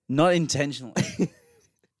 not intentionally.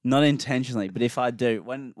 Not intentionally, but if I do,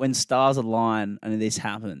 when stars align and this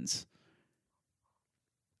happens,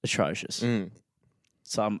 atrocious. Mm.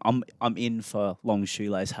 So I'm in for long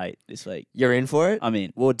shoelace hate this week. You're in for it? I'm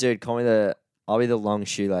in. Well, dude, I'll be the long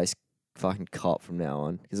shoelace fucking cop from now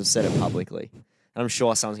on because I've said it publicly. And I'm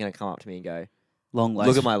sure someone's going to come up to me and go, Long lace.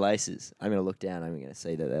 look at my laces. I'm going to look down. I'm going to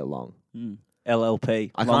see that they're long.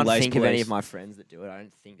 LLP. I long can't lace think of any police. of my friends that do it. I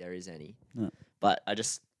don't think there is any. No. But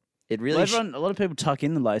it really... Well, a lot of people tuck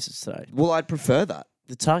in the laces today. well, I'd prefer that.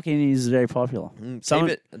 The tuck in is very popular.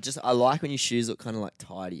 I like when your shoes look kind of like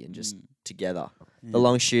tidy and just together. The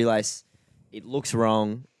long shoelace, it looks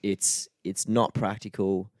wrong. It's not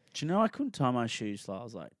practical. Do you know I couldn't tie my shoes till I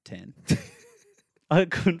was like 10? I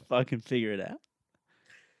couldn't fucking figure it out.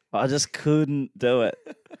 I just couldn't do it.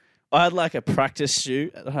 I had like a practice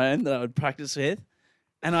shoe at home that I would practice with,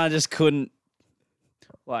 and I just couldn't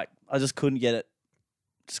get it.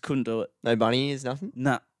 Just couldn't do it. No bunny ears, nothing?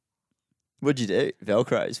 Nah. What'd you do?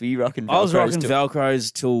 Velcros? Were you rocking Velcros? I was rocking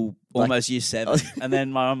Velcros till almost year 7. was- And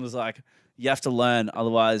then my mum was like, you have to learn,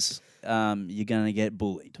 otherwise you're going to get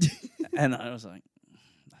bullied. And I was like,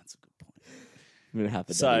 that's a good point. It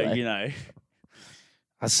happened So, anyway. you know,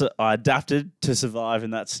 I adapted to survive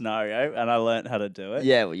in that scenario, and I learned how to do it.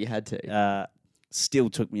 Yeah, well, you had to. Still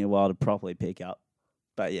took me a while to properly pick up.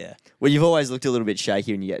 But yeah. Well, you've always looked a little bit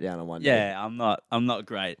shaky when you get down on one knee. Yeah, I'm not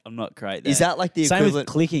great. I'm not great there. Is that like the Same equivalent?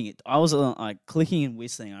 with clicking. I was like clicking and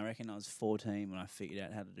whistling. I reckon I was 14 when I figured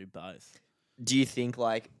out how to do both. Do you think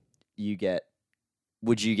like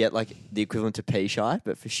would you get like the equivalent to pea shy,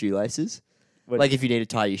 but for shoelaces? Like if you need to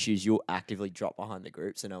tie your shoes, you'll actively drop behind the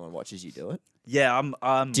group so no one watches you do it. Yeah,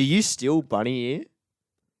 Do you still bunny ear?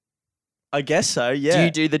 I guess so. Yeah. Do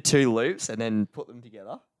you do the 2 loops and then put them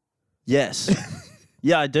together? Yes.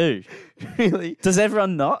 Yeah, I do. Really? Does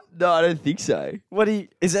everyone not? No, I don't think so.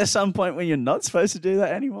 Is there some point when you're not supposed to do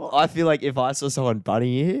that anymore? I feel like if I saw someone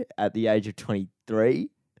bunny ear at the age of 23,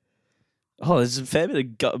 Oh, there's a fair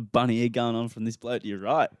bit of bunny ear going on from this bloke. You're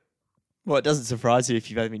right. well, it doesn't surprise you if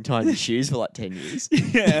you've only been tying your shoes for like 10 years.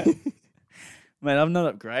 Yeah. Man, I'm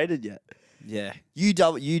not upgraded yet. Yeah. You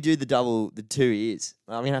do the 2 ears.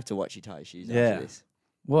 I'm gonna have to watch you tie your shoes Yeah. after this.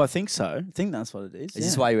 Well, I think so. I think that's what it is. Is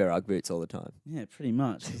this why you wear Ugg boots all the time? Yeah, pretty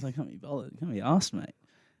much. Because I can't be bothered. Can't be asked, mate.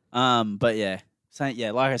 But yeah.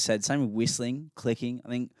 Like I said, same with whistling,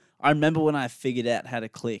 clicking. I remember when I figured out how to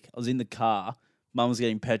click. I was in the car. Mum was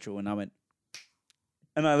getting petrol, and I went,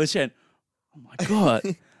 and I literally went, oh my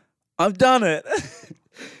God, I've done it.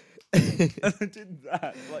 And I did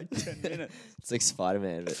that for like 10 minutes. It's like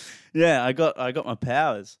Spider-Man, but Yeah, I got my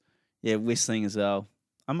powers. Yeah, whistling as well.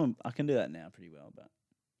 I can do that now pretty well, but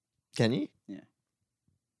can you? yeah.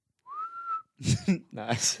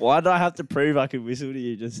 Nice. Why did I have to prove I could whistle to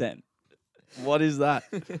you just then? What is that?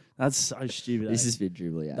 That's so stupid. This eh? has been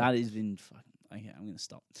dribbly. That has been fucking. Okay, I'm gonna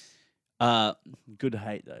stop. Good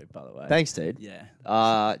hate though, by the way. Thanks, dude.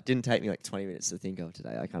 Yeah. Didn't take me like 20 minutes to think of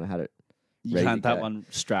today. I kind of had it. You ready can't to that go. one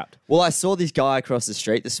strapped. Well, I saw this guy across the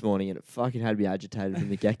street this morning, and it fucking had me agitated from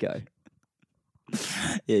the get-go.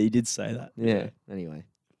 Yeah, you did say that. Yeah. Anyway.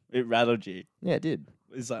 It rattled you. Yeah, it did.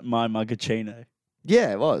 It's like my Mugachino,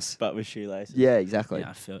 Yeah, it was. but with shoelaces. Yeah, exactly. Yeah,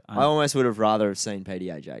 I feel. I almost would have rather have seen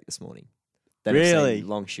PDA Jake this morning than have Really? seen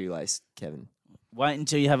long shoelace Kevin. Wait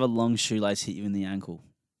until you have a long shoelace hit you in the ankle,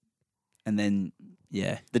 and then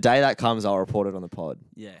The day that comes, I'll report it on the pod.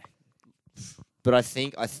 yeah. But I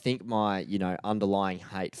think my underlying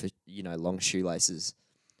hate for long shoelaces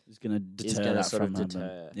It's gonna deter is going to that sort of from happening.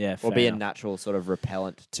 deter, Yeah, or fair be a enough. natural sort of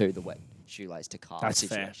repellent to the wet shoelace to calf That's fair.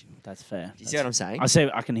 situation. That's fair. Do you see what I'm saying?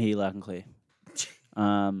 I can hear you loud and clear.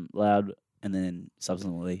 Loud and then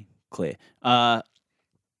subsequently clear.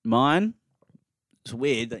 Mine. It's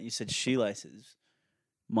weird that you said shoelaces.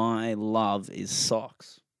 My love is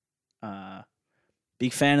socks.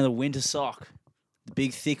 Big fan of the winter sock. The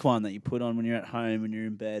big thick one that you put on when you're at home, when you're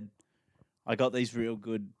in bed. I got these real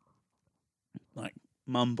good. Like,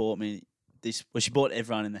 Mum bought me this. Well, she bought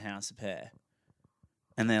everyone in the house a pair.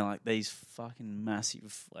 and they're like these fucking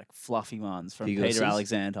massive, like fluffy ones from Big Peter horses.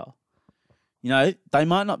 Alexander. You know, they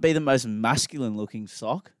might not be the most masculine looking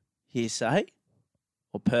sock, hearsay,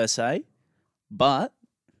 or per se, but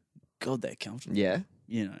God, they're comfortable. Yeah.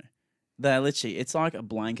 You know, they're literally, it's like a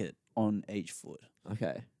blanket on each foot.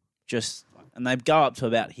 Okay. And they go up to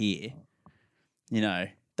about here. You know,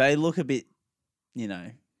 they look a bit, you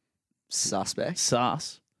know, Suspect.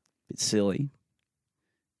 sus, a bit silly.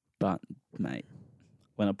 But, mate,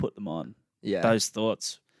 when I put them on, Yeah. those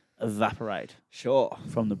thoughts evaporate Sure.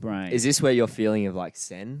 from the brain. Is this where your feeling of like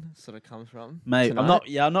Zen sort of comes from? Mate, tonight?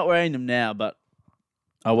 I'm not wearing them now, but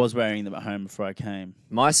I was wearing them at home before I came.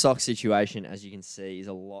 My sock situation, as you can see, is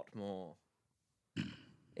a lot more.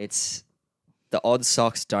 It's the odd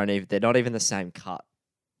socks they're not even the same cut.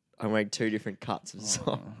 I'm wearing 2 different cuts of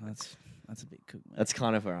socks. That's a bit cool, mate. That's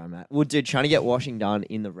kind of where I'm at. Well, dude, trying to get washing done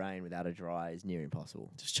in the rain without a dry is near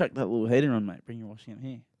impossible. Just chuck that little heater on, mate. Bring your washing up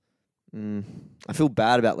here. I feel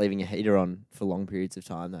bad about leaving a heater on for long periods of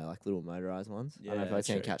time, though, like little motorized ones. I don't know if Yeah, it's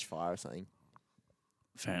going to true. catch fire or something.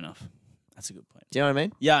 Fair enough. That's a good point. Do you know what I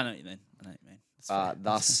mean? Yeah, I know what you mean. That's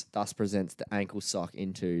fair. Thus presents the ankle sock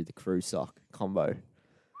into the crew sock combo.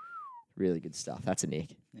 Really good stuff. That's a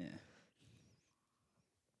nick. Yeah.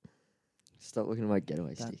 Stop looking at my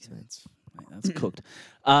getaway sticks, man. Mate, that's cooked.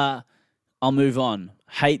 I'll move on.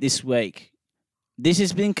 Hate this week. This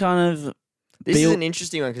has been kind of... This is an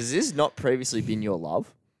interesting one because this has not previously been your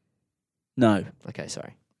love. No. Okay,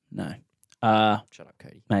 sorry. No. Shut up,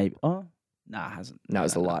 Cody. Maybe. Oh, no, it hasn't. No, it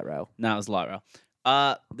was the light rail. No, it was light rail.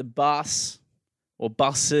 The bus or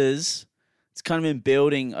buses, it's kind of been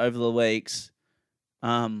building over the weeks.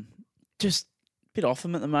 Just a bit off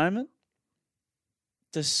them at the moment.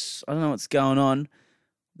 Just, I don't know what's going on.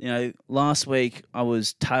 You know, last week I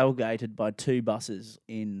was tailgated by 2 buses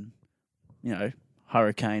in, you know,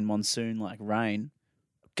 hurricane, monsoon, like rain,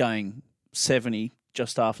 going 70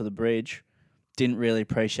 just after the bridge. Didn't really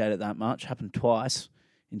appreciate it that much. Happened twice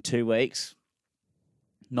in 2 weeks.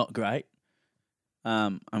 Not great.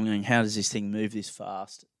 I'm going, how does this thing move this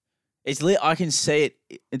fast? It's lit. I can see it.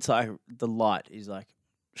 It's like the light is like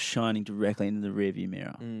shining directly into the rearview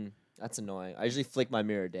mirror. That's annoying. I usually flick my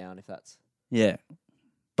mirror down if that's... Yeah.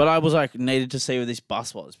 But I was like, needed to see where this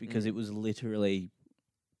bus was because it was literally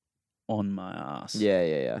on my ass.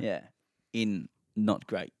 Yeah. Yeah. In not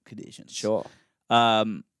great conditions. Sure.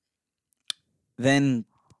 Then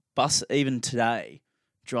bus, even today,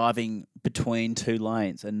 driving between 2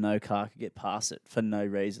 lanes and no car could get past it for no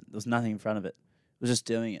reason. There was nothing in front of it. It was just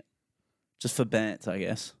doing it. Just for bants, I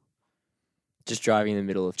guess. Just driving in the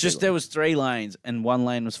middle of... Just there was 3 lanes and 1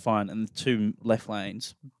 lane was fine and the 2 left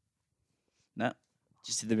lanes. No.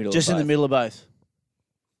 Just in the middle Just of in the middle of both.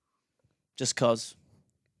 Just cause.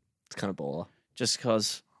 It's kind of baller. Just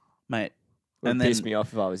cause, mate. Would And piss then, me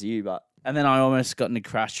off if I was you, but... and then I almost got in a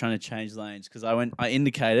crash trying to change lanes because I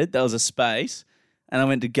indicated there was a space and I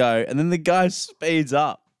went to go and then the guy speeds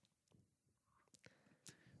up.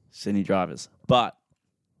 Sydney drivers. But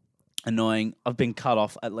annoying. I've been cut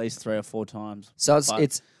off at least 3 or 4 times. So But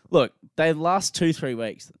it's look, they last 2-3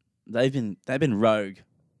 weeks, they've been rogue.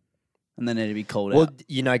 And they need to be called well, out.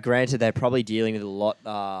 you know, granted, they're probably dealing with a lot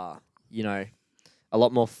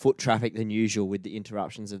more foot traffic than usual with the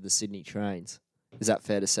interruptions of the Sydney trains. Is that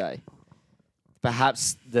fair to say?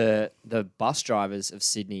 Perhaps the bus drivers of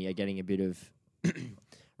Sydney are getting a bit of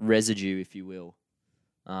residue, if you will,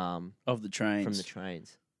 Of the trains. from the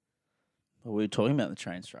trains. Well, we were talking about the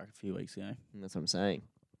train strike a few weeks ago. And that's what I'm saying.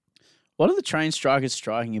 What are the train strikers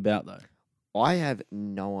striking about, though? I have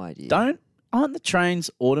no idea. Aren't the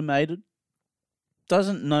trains automated?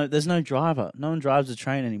 There's no driver. No one drives a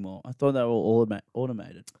train anymore. I thought they were all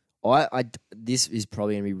automated. This is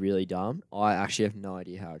probably going to be really dumb. I actually have no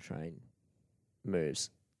idea how a train moves.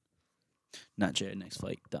 Nat Geo next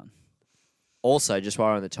week, done. Also, just while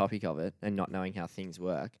we're on the topic of it and not knowing how things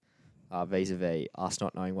work, vis-a-vis us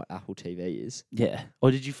not knowing what Apple TV is, Yeah.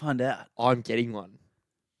 Or did you find out? I'm getting one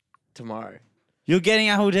tomorrow. You're getting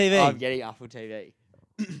Apple TV? I'm getting Apple TV.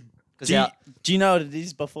 Do you know what it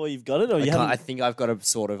is before you've got it? Or I think I've got a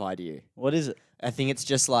sort of idea. What is it? I think it's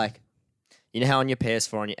just like, you know how on your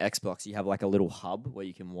PS4 on your Xbox you have like a little hub where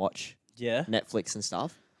you can watch Yeah. Netflix and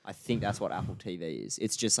stuff? I think that's what Apple TV is.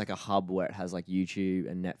 It's just like a hub where it has like YouTube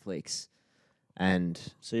and Netflix, and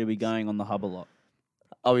So you'll be going on the hub a lot.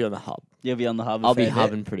 I'll be on the hub. You'll be on the hub. I'll be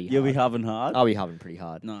hubbing pretty hard. You'll be hubbing hard. I'll be hubbing pretty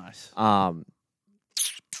hard. Nice.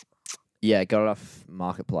 Yeah, got it off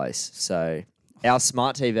Marketplace. So our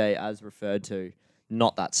smart TV, as referred to,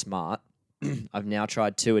 not that smart. I've now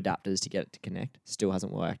tried 2 adapters to get it to connect. Still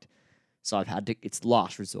hasn't worked. So I've had to. It's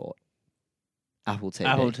last resort. Apple TV.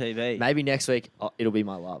 Apple TV. Maybe next week it'll be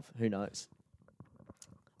my love. Who knows?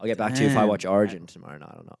 I'll get back to you if I watch Origin tomorrow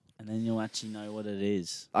night or not. And then you'll actually know what it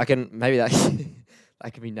is. I can maybe that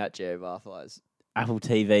that could be Nat Geo Barflies. Apple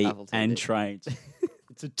TV, Apple TV. and trains.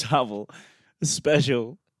 It's a double. A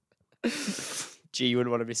special. Gee, you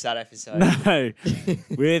wouldn't want to miss that episode. No.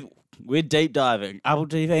 We're deep diving. Apple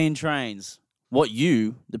TV and trains. What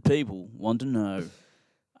you, the people, want to know.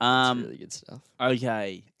 That's really good stuff.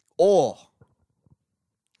 Okay. Or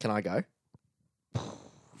can I go?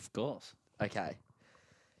 Of course. Okay.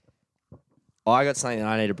 I got something that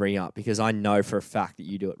I need to bring up because I know for a fact that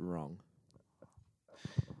you do it wrong.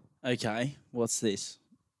 Okay. What's this?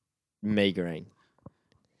 Meagering.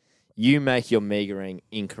 You make your meagering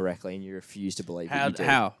incorrectly and you refuse to believe that you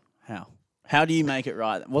do. How do you make it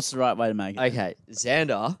right? What's the right way to make it? Okay.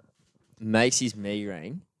 Xander makes his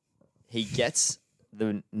meagering. He gets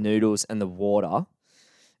the noodles and the water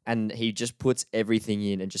and he just puts everything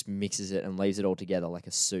in and just mixes it and leaves it all together like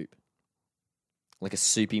a soup. Like a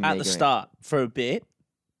soupy meagering. At the start for a bit,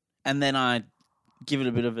 and then I give it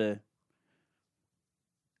a bit of a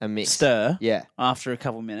mix. stir Yeah. after a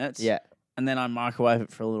couple minutes. Yeah. And then I microwave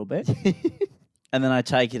it for a little bit. And then I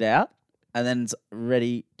take it out, and then it's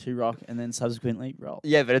ready to rock, and then subsequently roll.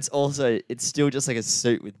 Yeah, but it's still just like a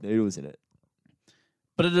soup with noodles in it.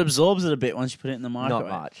 But it absorbs it a bit once you put it in the microwave.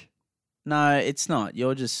 Not much. No, it's not.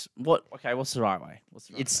 You're just... What? Okay, what's the right way?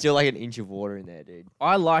 It's still like an inch of water in there, dude.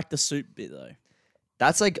 I like the soup bit, though.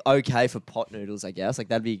 That's like okay for pot noodles, I guess. Like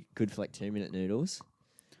that'd be good for like 2-minute noodles.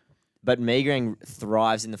 But meagering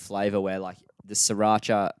thrives in the flavor where like the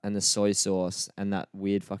sriracha and the soy sauce and that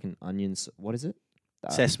weird fucking onions. What is it?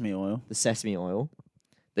 Sesame oil. The sesame oil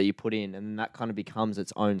that you put in, and that kind of becomes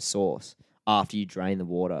its own sauce after you drain the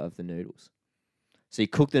water of the noodles. So you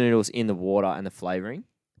cook the noodles in the water and the flavoring.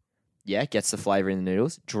 Yeah, gets the flavor in the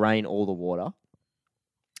noodles. Drain all the water,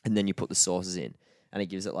 and then you put the sauces in, and it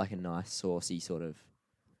gives it like a nice saucy sort of.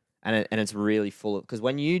 And it's really full of... Because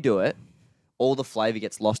when you do it, all the flavour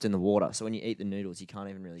gets lost in the water. So when you eat the noodles, you can't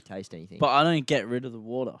even really taste anything. But I don't get rid of the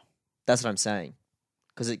water. That's what I'm saying.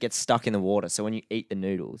 Because it gets stuck in the water. So when you eat the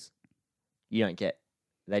noodles, you don't get...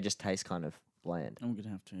 They just taste kind of bland. I'm going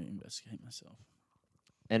to have to investigate myself.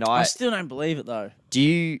 And I still don't believe it, though.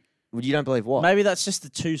 You don't believe what? Maybe that's just the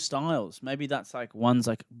two styles. Maybe that's like one's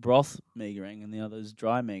like broth meagering and the other's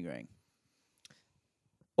dry meagering.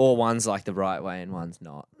 Or one's like the right way and one's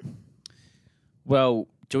not. Well,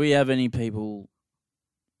 do we have any people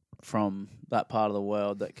from that part of the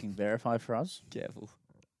world that can verify for us? Careful.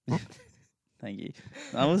 Thank you.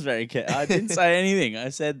 I was very careful. I didn't say anything. I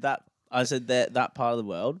said that that part of the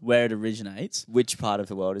world where it originates. Which part of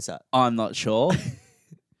the world is that? I'm not sure.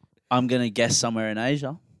 I'm going to guess somewhere in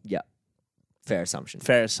Asia. Yeah. Fair assumption.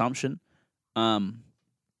 Fair assumption. But,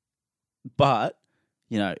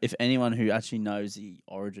 you know, if anyone who actually knows the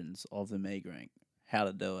origins of the meagering, how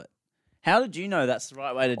to do it. How did you know that's the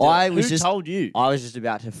right way to do it? Who told you? I was just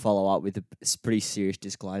about to follow up with a pretty serious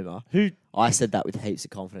disclaimer. Who? I said that with heaps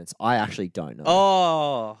of confidence. I actually don't know.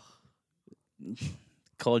 Oh.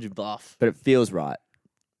 Called you bluff. But it feels right.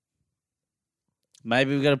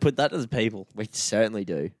 Maybe we've got to put that as people. We certainly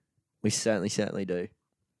do. We certainly do.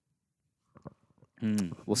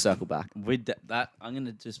 We'll circle back. With that, I'm going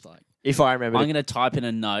to just like... If I remember... I'm going to type in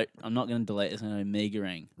a note. I'm not going to delete it. It's going to be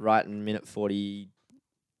meagering. Right in minute 40...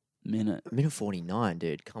 Minute 49,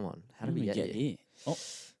 dude. Come on. How did we get here? Oh,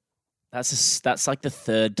 that's like the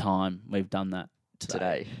third time we've done that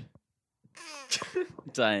today.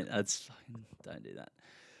 Don't do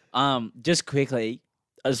that. Just quickly,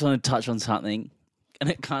 I just want to touch on something,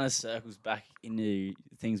 and it kind of circles back into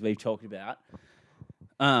things we've talked about.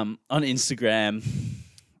 On Instagram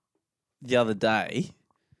the other day.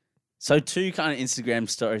 So 2 kind of Instagram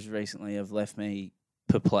stories recently have left me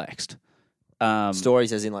perplexed.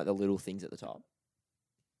 Stories as in like the little things at the top.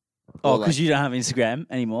 Oh, because you don't have Instagram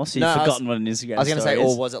anymore, so you've forgotten what an Instagram story is. I was going to say,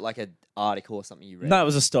 or was it like an article or something you read? No, it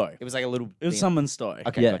was a story. It was like a little... It was someone's story.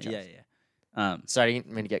 Okay, yeah, gotcha. Yeah. Sorry, I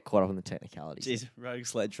didn't mean to get caught up on the technicalities. Jeez, rogue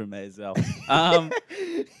sledge from me as well.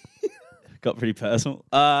 Got pretty personal.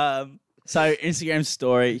 So Instagram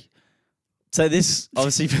story. So this,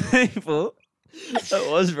 obviously, people... That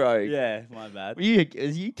was rogue. Yeah, my bad.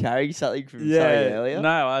 Was you carrying something from something earlier?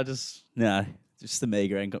 No, just the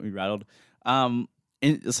meagering got me rattled. So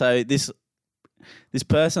this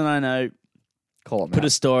person I know put a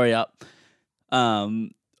story up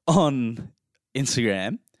on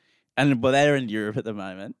Instagram, and they're in Europe at the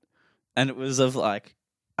moment, and it was of like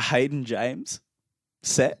Hayden James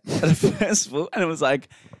set at a festival, and it was like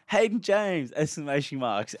Hayden James ! Exclamation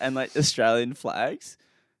marks and like Australian flags.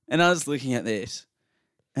 And I was looking at this,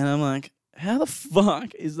 and I'm like, How the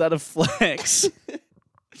fuck is that a flex?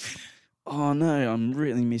 Oh no, I'm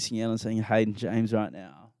really missing out on seeing Hayden James right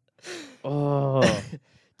now. Oh,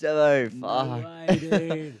 Dello, no fuck. way,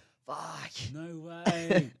 dude. Fuck. No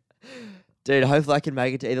way. Dude, hopefully I can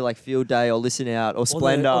make it to either like Field Day or Listen Out or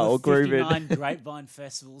Splendor or Groovin. 59 Grapevine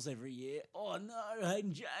festivals every year. Oh no,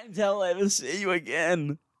 Hayden James, I'll ever see you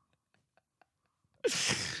again.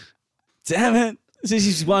 Damn it. This is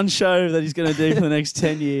his one show that he's going to do for the next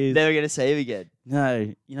 10 years. Never going to see him again.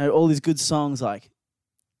 No, you know, all these good songs, like,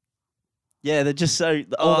 yeah, they're just so,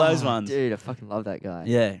 all those ones. Dude, I fucking love that guy.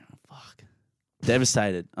 Yeah. Fuck.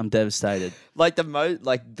 Devastated. I'm devastated. Like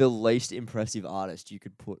the least impressive artist you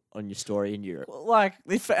could put on your story in Europe. Well, like,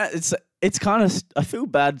 it's kind of, I feel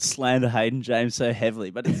bad slander Hayden James so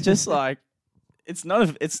heavily, but it's just like, it's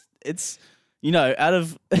not, it's, you know, out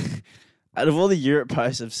of all the Europe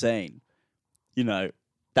posts I've seen, you know,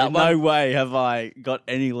 no way have I got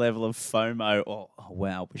any level of FOMO or, oh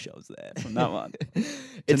wow, wish I was there from that one.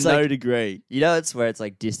 It's no like, degree. You know, it's where it's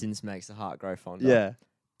like distance makes the heart grow fonder. Yeah.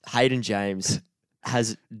 Hayden James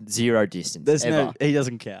has zero distance. There's ever. he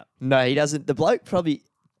doesn't count. No, he doesn't. The bloke probably,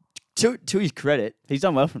 to his credit, He's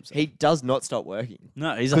done well for himself. he does not stop working.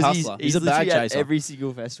 No, he's a hustler. He's a bag literally at chaser. every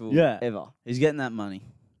single festival ever. He's getting that money.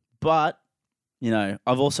 But, you know,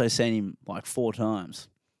 I've also seen him like 4 times.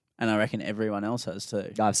 And I reckon everyone else has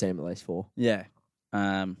too. I've seen him at least 4. Yeah.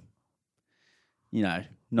 You know,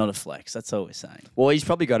 not a flex. That's all we're saying. Well, he's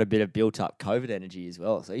probably got a bit of built up COVID energy as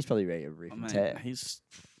well, so he's probably ready to rip and tear.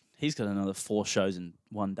 He's got another 4 shows in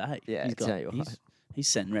one day. Yeah, he's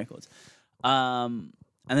setting records. And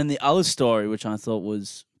then the other story, which I thought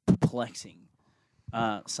was perplexing,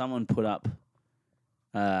 someone put up,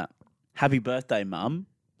 "Happy birthday, Mum,"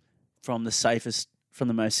 from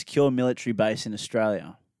the most secure military base in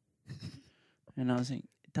Australia. And I was thinking,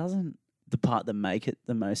 doesn't the part that make it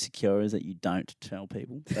the most secure is that you don't tell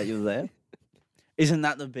people that you're there? Isn't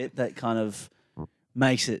that the bit that kind of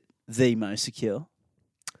makes it the most secure?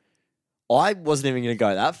 I wasn't even going to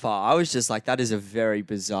go that far. I was just like, that is a very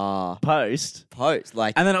bizarre post.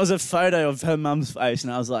 Like, and then it was a photo of her mum's face,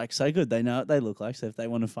 and I was like, so good. They know what they look like. So if they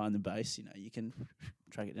want to find the base, you know, you can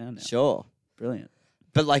track it down now. Sure. Brilliant.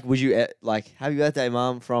 But like, would you like, happy birthday,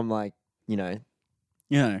 Mum, from like, you know?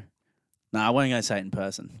 No, I wasn't going to say it in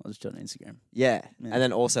person. I'll just do it on Instagram. Yeah. And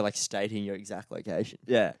then also like stating your exact location.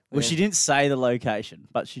 Yeah. Well, she didn't say the location,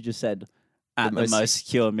 but she just said at the most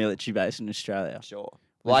secure military base in Australia. Sure.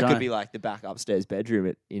 Well, I could be like the back upstairs bedroom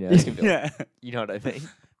at, you know, yeah. You know what I mean?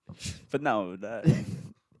 But no one would know.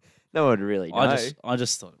 No one would really know. I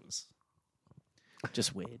just thought it was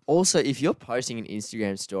just weird. Also, if you're posting an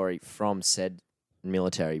Instagram story from said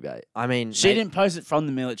military base, I mean... She didn't post it from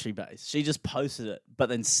the military base. She just posted it, but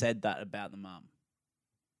then said that about the mum.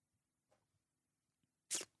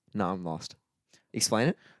 No, I'm lost. Explain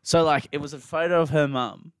it. So, like, it was a photo of her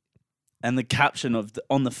mum and the caption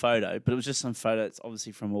on the photo, but it was just some photo that's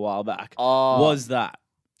obviously from a while back, was that.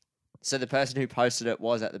 So the person who posted it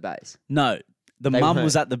was at the base? No, the mum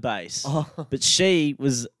was at the base, but she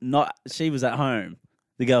was not. She was at home,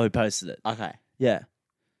 the girl who posted it. Okay. Yeah.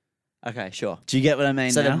 Okay, sure. Do you get what I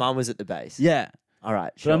mean So now? the mum was at the base? Yeah. All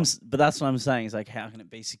right, sure. But that's what I'm saying. Is like, how can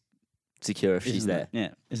it be secure if she's there? Yeah.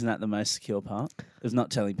 Isn't that the most secure part? It's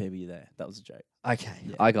not telling people you're there. That was a joke. Okay,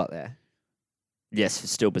 Yeah. I got there. Yes,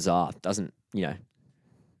 it's still bizarre. Doesn't, you know.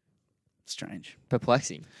 Strange.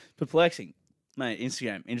 Perplexing. Mate,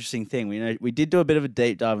 Instagram, interesting thing. We did do a bit of a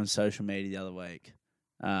deep dive on social media the other week.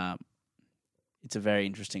 It's a very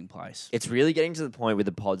interesting place. It's really getting to the point with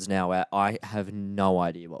the pods now where I have no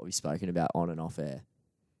idea what we've spoken about on and off air.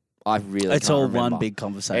 It's all remember. one big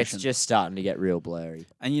conversation. It's just starting to get real blurry.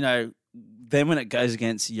 And, you know, then when it goes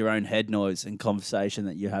against your own head noise and conversation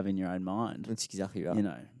that you have in your own mind, That's exactly right. you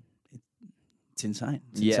know, it's insane.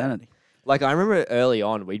 It's Yeah. insanity. Like, I remember early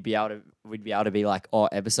on, we'd be able to be like, oh,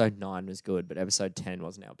 episode 9 was good, but episode 10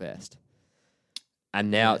 wasn't our best. And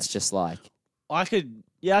now it's just like... I could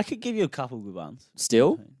give you a couple good ones.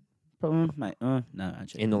 Still? Probably, mate. No,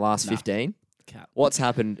 actually. In the last 15? Cap. What's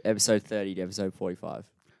happened episode 30 to episode 45?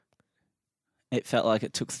 It felt like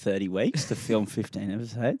it took 30 weeks to film 15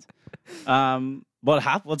 episodes.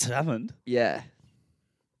 What's happened? Yeah.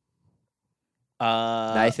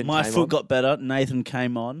 Nathan My came foot on. got better. Nathan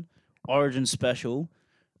came on. Origin special.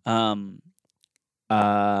 The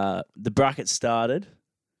bracket started.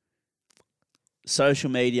 Social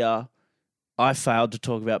media. I failed to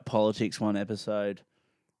talk about politics one episode.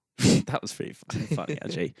 That was pretty funny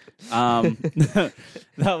actually. That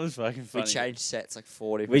was fucking funny. We changed sets like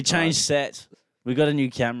 4 different We changed times. sets. We got a new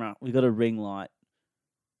camera. We got a ring light.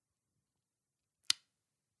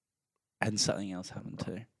 And something else happened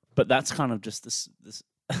too. But that's kind of just this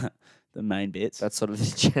the main bits. That's sort of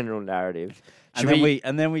the general narrative. And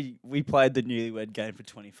then we played the newlywed game for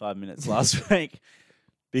 25 minutes last week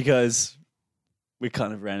because we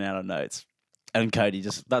kind of ran out of notes. And Cody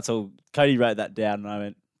that's all. Cody wrote that down, and I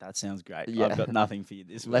went, "That sounds great. Yeah. I've got nothing for you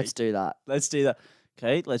this week. Let's do that. Let's do that.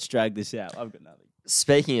 Okay, let's drag this out. I've got nothing."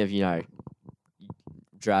 Speaking of,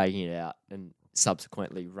 dragging it out and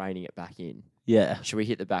subsequently reining it back in, Yeah. should we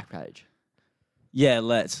hit the back page? Yeah,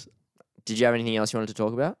 let's. Did you have anything else you wanted to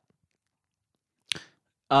talk about?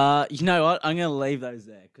 You know what? I'm going to leave those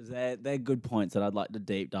there because they're good points that I'd like to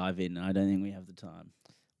deep dive in, and I don't think we have the time.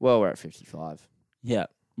 Well, we're at 55. Yeah,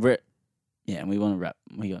 and we want to wrap.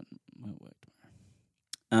 We got work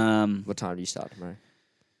tomorrow. What time do you start tomorrow?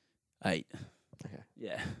 8. Okay.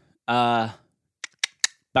 Yeah.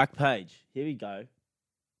 Back page. Here we go.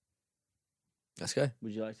 Let's go.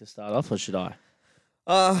 Would you like to start off, or should I?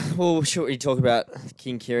 Well, should we talk about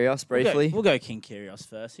King Kyrgios briefly? We'll go King Kyrgios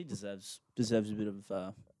first. He deserves a bit of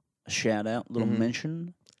a shout out, little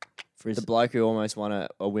mention for his The bloke who almost won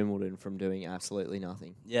a Wimbledon from doing absolutely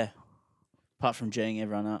nothing yeah. Apart from G'ing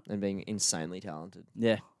everyone up. and being insanely talented.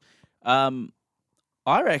 Yeah.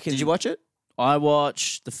 I reckon. Did you watch it? I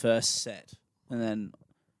watched the first set, and then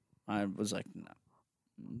I was like, "No,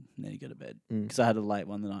 need to go to bed," because I had a late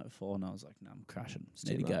one the night before, and I was like, "No, I'm crashing.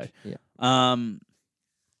 Need to go." Yeah.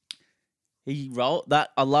 He rolled that.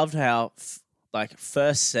 I loved how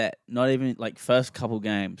first set, not even like first couple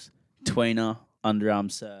games, tweener,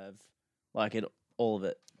 underarm serve, all of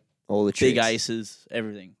it, All the big tricks. aces,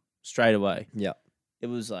 everything straight away. Yeah. It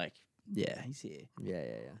was like, yeah, he's here.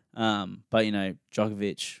 Yeah. But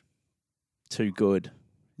Djokovic, too good.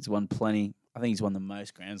 He's won plenty. I think he's won the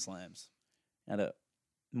most Grand Slams,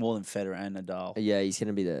 more than Federer and Nadal. Yeah, he's going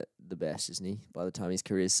to be the best, isn't he? By the time his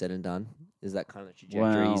career's said and done. Is that kind of the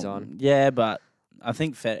trajectory he's on? Yeah, but I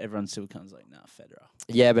think everyone still comes like, nah, Federer.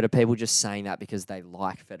 Yeah, but are people just saying that because they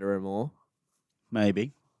like Federer more?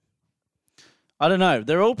 Maybe. I don't know.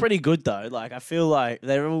 They're all pretty good, though. I feel like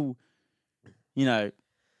they're all, I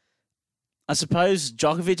suppose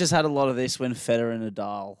Djokovic has had a lot of this when Federer and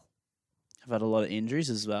Nadal have had a lot of injuries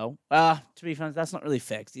as well. To be frank, that's not really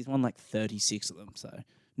fair 'cause he's won 36 of them, so...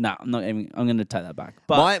 No, I'm not even. I'm going to take that back.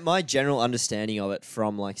 But my general understanding of it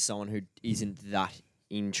from someone who isn't that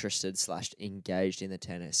interested / engaged in the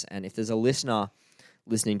tennis, and if there's a listener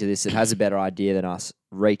listening to this that has a better idea than us,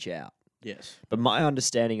 reach out. yes, But my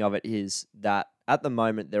understanding of it is that at the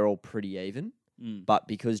moment they're all pretty even, but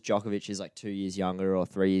because Djokovic is 2 years younger or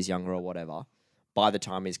 3 years younger or whatever, by the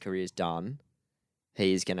time his career's done,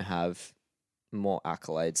 he is going to have more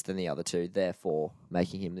accolades than the other two, therefore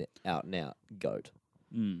making him the out and out GOAT.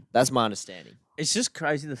 That's my understanding. it's just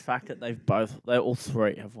crazy the fact that they all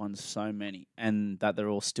three have won so many, and that they're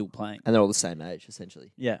all still playing. And they're all the same age,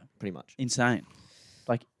 essentially. Yeah, Pretty much. insane,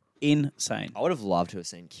 insane. I would have loved to have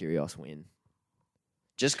seen Kyrgios win.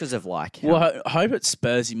 Just because of how... Well, I hope it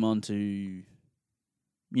spurs him on to,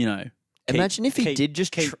 Imagine if he did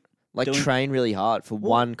just train really hard for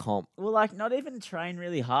one comp. Well, not even train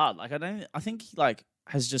really hard. I think he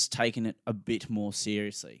has just taken it a bit more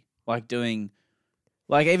seriously. Doing,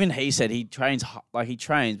 even he said he trains, but he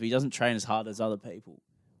doesn't train as hard as other people.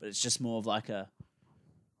 But it's just more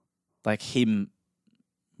of him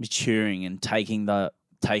maturing and taking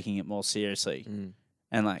it more seriously,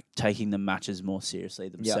 and taking the matches more seriously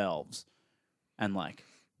themselves, and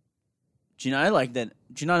do you know that? Do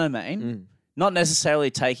you know what I mean? Not necessarily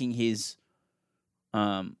taking his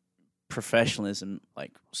professionalism,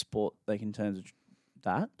 sport, in terms of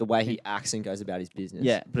that. The way he acts and goes about his business.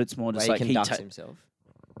 Yeah, but it's more The just way he conducts himself.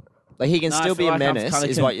 He can still be a menace,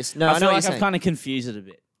 is what you're... No, I know feel what like you're I've saying. kind of confused it a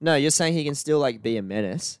bit. No, you're saying he can still be a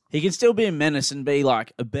menace. He can still be a menace and be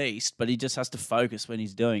a beast, but he just has to focus when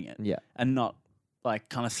he's doing it. Yeah. And not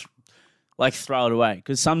throw it away.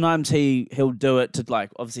 Because sometimes he'll do it to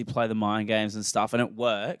obviously play the mind games and stuff, and it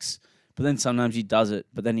works. But then sometimes he does it,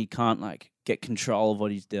 but then he can't get control of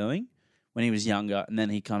what he's doing when he was younger, and then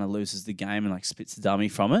he kind of loses the game and spits the dummy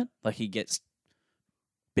from it. He gets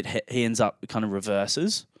he ends up kind of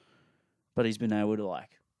reverses, but he's been able to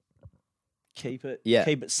keep it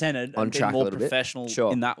centered On and be track a more little bit. professional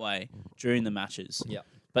Sure. in that way during the matches. Yeah.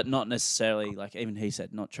 But not necessarily even he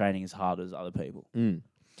said, not training as hard as other people.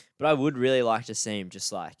 But I would really like to see him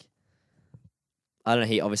just I don't know,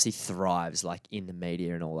 he obviously thrives in the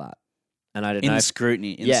media and all that. And I don't In know the if,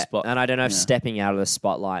 scrutiny, in the spot. and I don't know if Yeah. stepping out of the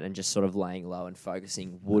spotlight and just sort of laying low and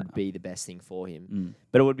focusing would be the best thing for him.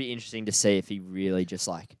 But it would be interesting to see if he really just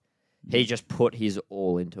he just put his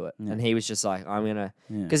all into it. Yeah. And he was just I'm going to...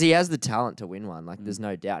 Yeah. Because he has the talent to win one. There's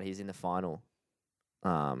no doubt he's in the final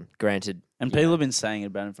Granted, And people have been saying it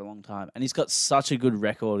about him for a long time. And he's got such a good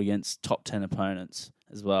record against top 10 opponents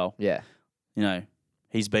as well. yeah. You know,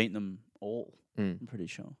 he's beaten them all, Mm. I'm pretty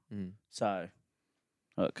sure. Mm. So,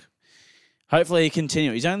 look, hopefully he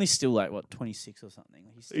continue. He's only still 26 or something.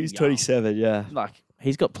 He's still young. 27, yeah.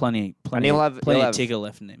 He's got plenty he'll have- of ticker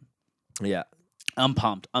left in him. Yeah. I'm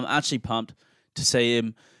pumped. I'm actually pumped to see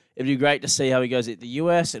him. It'd be great to see how he goes at the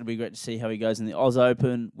US. It'd be great to see how he goes in the Oz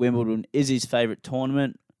Open. Wimbledon is his favourite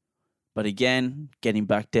tournament. But again, getting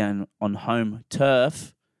back down on home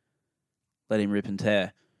turf, let him rip and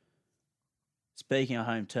tear. Speaking of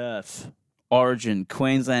home turf, Origin,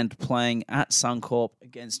 Queensland playing at Suncorp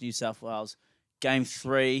against New South Wales. Game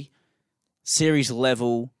 3, series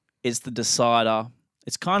level. It's the decider.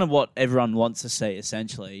 It's kind of what everyone wants to see,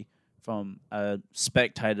 essentially, from a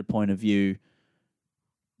spectator point of view,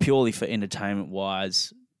 purely for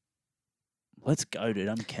entertainment-wise. Let's go, dude.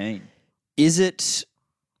 I'm keen. Is it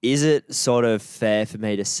sort of fair for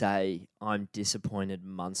me to say I'm disappointed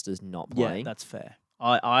Munster's not playing? Yeah, that's fair.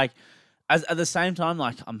 At the same time,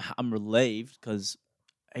 I'm relieved because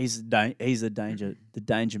he's the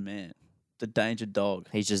danger man, the danger dog.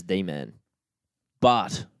 He's just the man.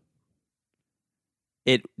 But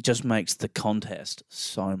it just makes the contest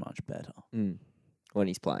so much better. When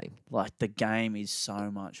he's playing. Like, the game is so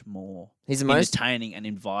much more He's the most entertaining and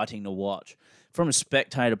inviting to watch. From a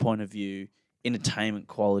spectator point of view, entertainment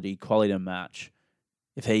quality of match,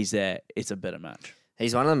 if he's there, it's a better match.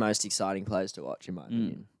 He's one of the most exciting players to watch, in my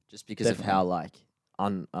opinion. Just because of how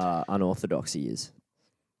unorthodox he is.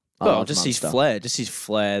 Well, just his flair.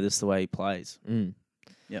 That's the way he plays.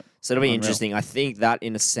 Yep. So it'll be Unreal. interesting. I think that,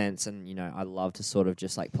 in a sense, and I love to sort of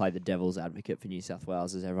just play the devil's advocate for New South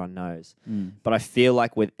Wales, as everyone knows. But I feel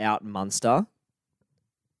like without Munster,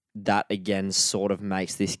 that again sort of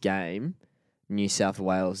makes this game New South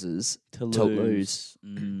Wales's to lose.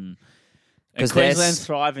 And Queensland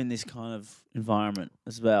thrive in this kind of environment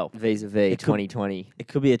as well. Vis-a-vis 2020. It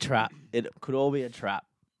could be a trap. It could all be a trap.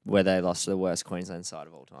 Where they lost to the worst Queensland side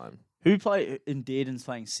of all time. Who played in Dearden's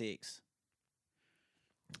playing 6?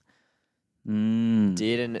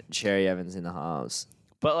 Dearden, Cherry Evans in the halves.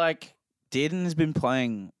 But Dearden has been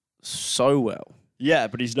playing so well. Yeah,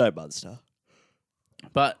 but he's no Munster.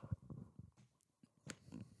 But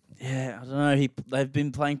yeah, I don't know. They've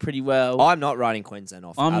been playing pretty well. I'm not writing Queensland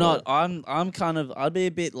off. I'm not. All. I'm kind of. I'd be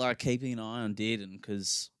a bit keeping an eye on Dearden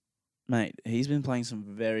because, mate, he's been playing some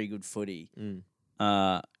very good footy.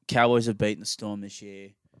 Cowboys have beaten the Storm this year.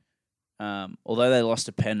 Although they lost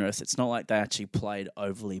to Penrith, it's not like they actually played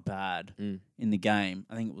overly bad in the game.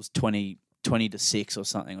 I think it was 20-6 or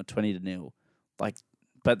something, or 20-0.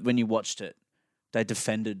 But when you watched it, they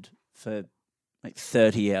defended for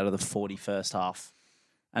 30 out of the 40 first half,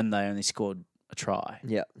 and they only scored a try.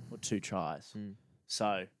 Yeah, or 2 tries.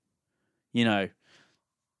 So,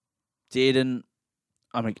 Dearden,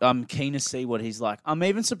 I'm keen to see what he's like. I'm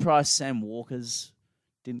even surprised Sam Walker's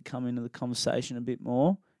didn't come into the conversation a bit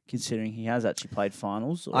more, considering he has actually played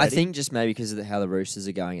finals already. I think just maybe because of how the Roosters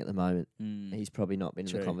are going at the moment, he's probably not been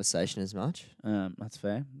in the conversation as much. That's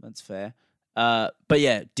fair. But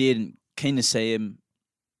yeah, Dearden, keen to see him.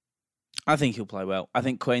 I think he'll play well. I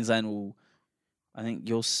think Queensland are going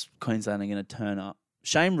to turn up.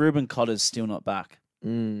 Shane Ruben Cotter's still not back.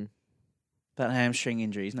 That hamstring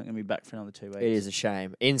injury, he's not going to be back for another 2 weeks. It is a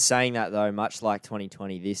shame. In saying that, though, much like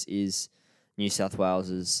 2020, this is New South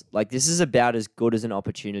Wales's. This is about as good as an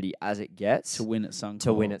opportunity as it gets to win at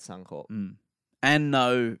Suncorp. And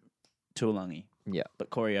no Tuolangi. Yeah.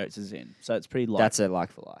 But Corey Oates is in. So it's pretty light. That's a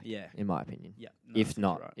like for like. Yeah. In my opinion. Yeah. No, if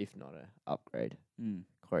not right. an upgrade.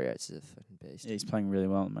 Corey Oates is a fucking beast. Yeah, he's playing really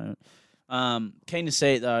well at the moment. Keen to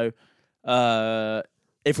see it, though.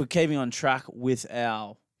 If we're keeping on track with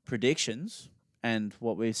our predictions and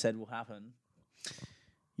what we said will happen,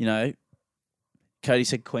 Cody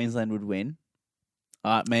said Queensland would win.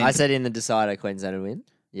 I said in the decider Queensland would win.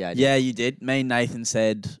 Yeah, I did. Yeah, you did. Me and Nathan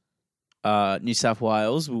said New South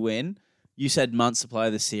Wales will win. You said Munster play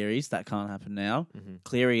the series. That can't happen now.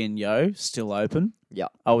 Cleary and Yo still open. Yeah.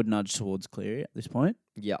 I would nudge towards Cleary at this point.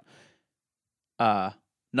 Yeah. No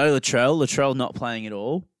Latrell. Latrell not playing at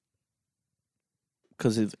all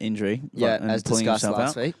because of injury. Yeah, as discussed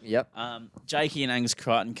last week. Yep. Jakey and Angus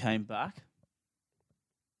Crichton came back.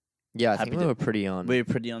 Yeah, I think we were pretty on. We were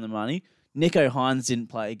pretty on the money. Nico Hines didn't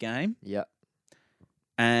play a game. Yep.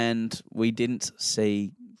 And we didn't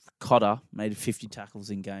see Cotter made 50 tackles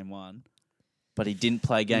in game 1, but he didn't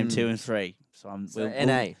play game 2 and 3. So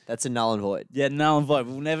NA, that's a null and void. Yeah, null and void.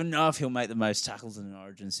 We'll never know if he'll make the most tackles in an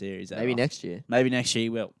Origin series ever. Maybe next year. Maybe next year he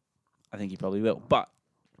will. I think he probably will. But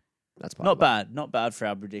That's part Not of it. bad. Not bad for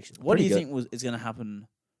our prediction. What Pretty do you good. think is going to happen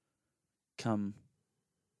come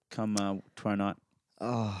tomorrow night?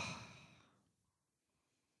 Oh.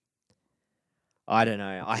 I don't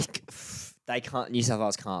know. They can't. New South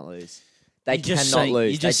Wales can't lose. They You just cannot think-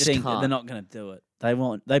 lose. You just they think can't. they're not going to do it. They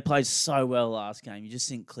won't. They played so well last game. You just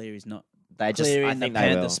think Cleary's not. They just. Cleary I and the think they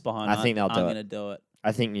will. Panthers behind. I think they'll do I'm it. going to do it.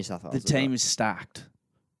 I think New South Wales. The will do team is stacked.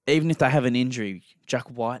 Even if they have an injury, Jack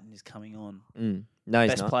Whiten is coming on. it. No,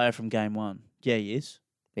 he's Best not. player from game one. Yeah, he is.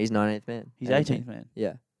 He's 19th man. He's 18th man.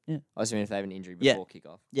 Yeah. Yeah. I was assuming if they have an injury Yeah. before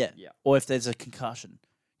kickoff. Yeah. Yeah. Or if there's a concussion.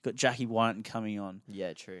 Got Jackie Whiten coming on.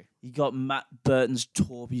 Yeah, true. You got Matt Burton's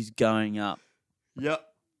Torpies going up, Yep.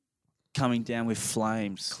 coming down with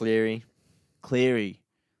flames. Cleary,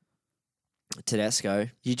 Tedesco.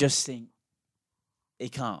 You just think we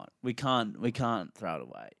can't throw it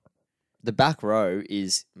away. The back row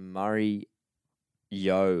is Murray,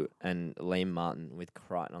 Yo, and Liam Martin with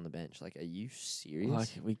Crichton on the bench. Like, are you serious? Like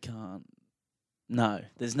we can't. No,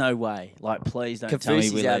 there's no way. Like, please don't tell me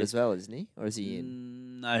Kafusi's we're out as well, isn't he? Or is he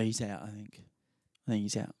in? No, he's out. I think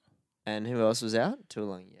he's out. And who else was out?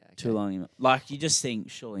 Tuolangi. Yeah. Okay. Too long. Like, you just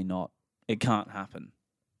think, surely not. It can't happen.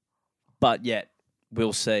 But yet,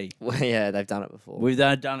 we'll see. Well, yeah, they've done it before. We've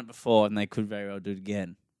done it before, and they could very well do it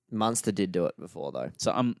again. Munster did do it before, though.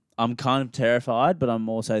 So I'm kind of terrified, but I'm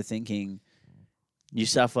also thinking New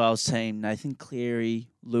South Wales team, Nathan Cleary,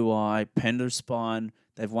 Luai, Penderspine,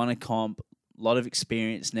 they've won a comp, a lot of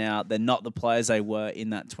experience now. They're not the players they were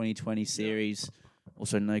in that 2020 series.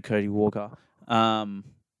 Also, no Cody Walker.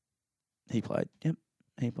 He played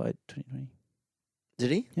 2020.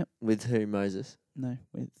 Did he? Yep. With who? Moses? No,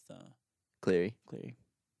 with Cleary. Cleary.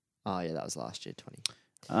 Oh, yeah, that was last year,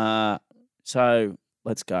 20. So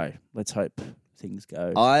let's go. Let's hope things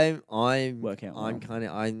go. I'm Work out well.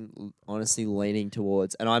 I'm honestly leaning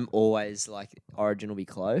towards, and I'm always like Origin will be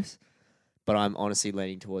close, but I'm honestly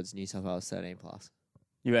leaning towards New South Wales 13 plus.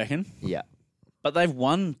 You reckon? Yeah. But they've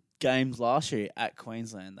won games last year at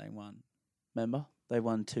Queensland. They won. Remember? They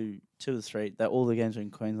won two or three. All the games were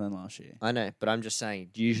in Queensland last year. I know, but I'm just saying.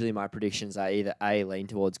 Usually, my predictions are either A, lean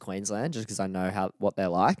towards Queensland, just because I know what they're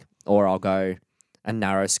like, or I'll go a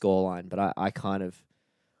narrow scoreline. But I've kind of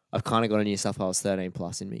got a New South Wales 13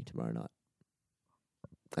 plus in me tomorrow night.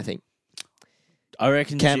 I think I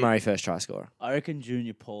reckon Cam Murray first try scorer. I reckon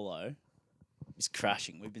Junior Paulo is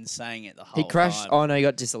crashing. We've been saying it the whole He crashed. time. Oh no, he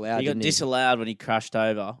got disallowed. He got didn't disallowed when he crashed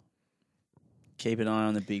over. Keep an eye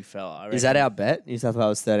on the big fella. Is that our bet? New South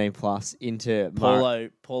Wales 13 plus into Paulo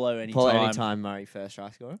anytime. Paulo anytime Murray first try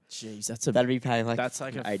scorer. Jeez, That'd be paying like that's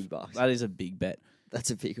like $80. That is a big bet. That's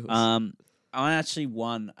a big one. I actually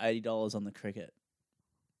won $80 on the cricket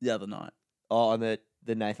the other night. Oh, on the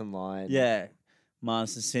Nathan Lyon. Yeah, Martin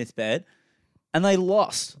Smith bet, and they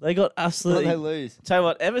lost. They got absolutely. They lose. Tell you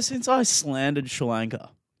what, ever since I slandered Sri Lanka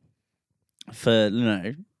for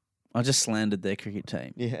I just slandered their cricket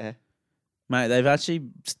team. Yeah. Mate, they've actually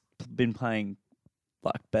been playing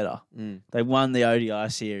like better. They won the ODI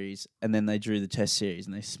series and then they drew the Test series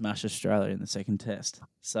and they smashed Australia in the second Test.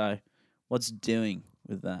 So, what's doing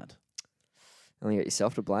with that? Only got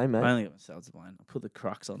yourself to blame, mate. I only got myself to blame. I put the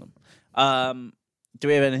crux on them. Do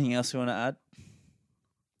we have anything else we want to add?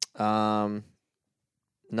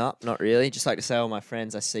 No, not really. Just like to say, all my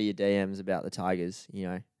friends, I see your DMs about the Tigers.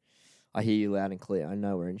 I hear you loud and clear. I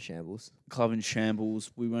know we're in shambles. Club in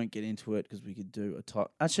shambles. We won't get into it because we could do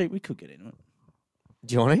Actually, we could get into it.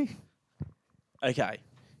 Do you want to? Okay,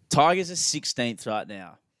 Tigers are 16th right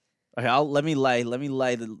now. Okay, let me lay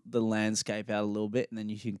the landscape out a little bit, and then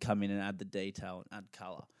you can come in and add the detail and add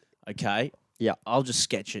colour. Okay. Yeah. I'll just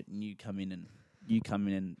sketch it, and you come in and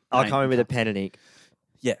I'll come in with a pen and ink.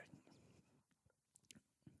 Yeah.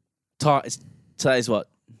 Today's what?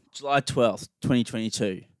 July 12th,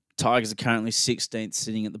 2022. Tigers are currently 16th,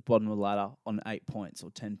 sitting at the bottom of the ladder on 8 points or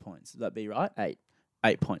 10 points. Would that be right?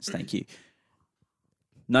 8 points. Thank you.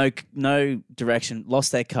 No direction.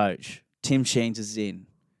 Lost their coach. Tim Sheens is in.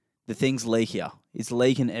 The thing's leakier. It's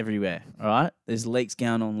leaking everywhere. All right. There's leaks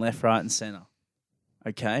going on left, right, and centre.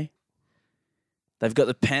 Okay. They've got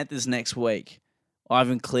the Panthers next week.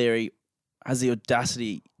 Ivan Cleary has the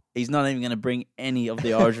audacity. He's not even going to bring any of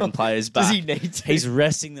the Origin players back. Does he need to? He's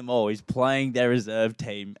resting them all. He's playing their reserve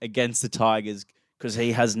team against the Tigers because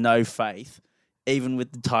he has no faith, even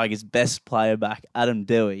with the Tigers' best player back, Adam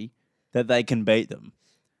Dewey, that they can beat them.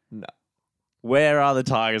 No. Where are the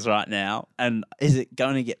Tigers right now? And is it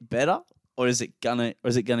going to get better, or is it going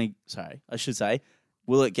to? Sorry, I should say,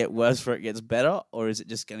 will it get worse before it gets better, or is it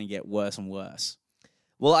just going to get worse and worse?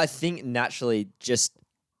 Well, I think naturally,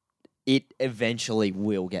 it eventually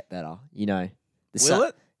will get better. Will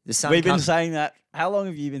it? The sun We've been comes- saying that How long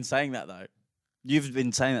have you been saying that though? You've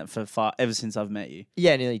been saying that for ever since I've met you.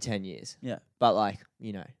 Yeah, nearly 10 years. Yeah. But like,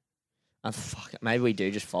 fuck it. Maybe we do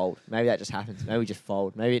just fold. Maybe that just happens. Maybe we just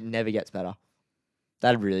fold. Maybe it never gets better.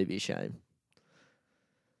 That'd really be a shame.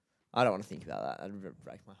 I don't want to think about that. That'd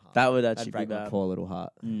break my heart. That would actually That'd break be my bad. poor little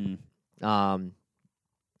heart. Mm.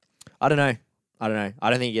 I don't know. I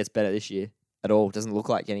don't think it gets better this year at all. It doesn't look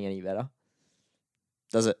like getting any better.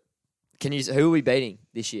 Does it? Who are we beating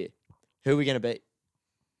this year? Who are we going to beat?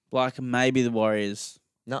 Like maybe the Warriors.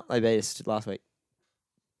 No, they beat us last week.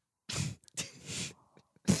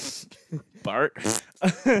 Bart.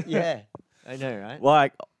 Yeah. I know, right?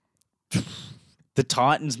 Like the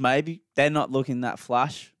Titans maybe. They're not looking that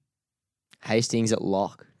flash. Hastings at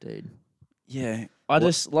lock, dude. Yeah. I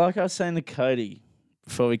just, like I was saying to Cody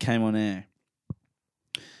before we came on air,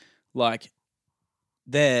 like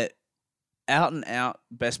they're out and out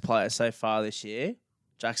best player so far this year.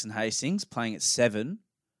 Jackson Hastings playing at 7.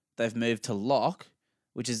 They've moved to lock,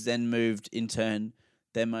 which has then moved in turn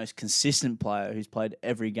their most consistent player who's played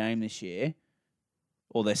every game this year,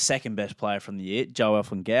 or their second best player from the year, Joel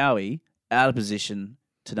Fungawi, out of position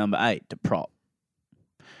to number 8 to prop.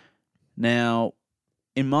 Now,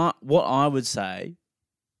 what I would say,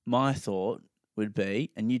 my thought would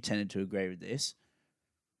be, and you tended to agree with this,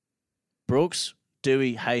 Brooks,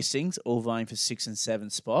 Dewey, Hastings, all vying for 6 and 7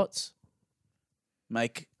 spots.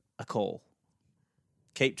 Make a call.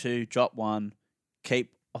 Keep 2, drop 1,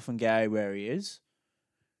 keep Offengary where he is,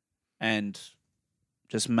 and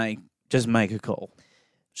just make a call.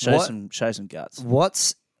 Show some guts.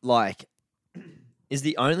 What's like is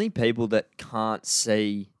the only people that can't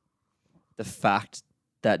see the fact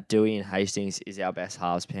that Dewey and Hastings is our best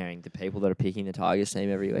halves pairing the people that are picking the Tigers team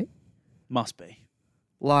every week? Must be.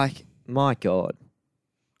 Like, my God.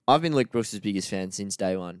 I've been Luke Brooks' biggest fan since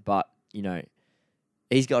day one, but,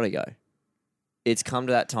 he's got to go. It's come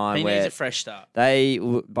to that time He where needs a fresh start.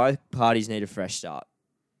 both parties need a fresh start.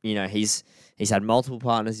 He's had multiple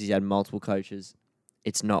partners, he's had multiple coaches.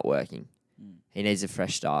 It's not working. He needs a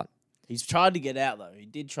fresh start. He's tried to get out, though. He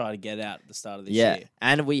did try to get out at the start of this Yeah, year.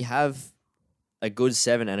 and we have a good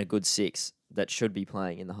 7 and a good 6 that should be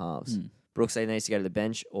playing in the halves. Brooks either needs to go to the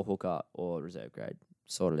bench or hooker or reserve grade.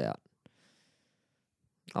 Sort it out.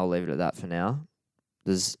 I'll leave it at that for now.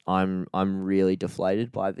 I'm really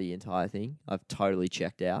deflated by the entire thing. I've totally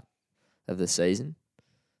checked out of the season.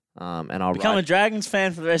 And I'll Become a Dragons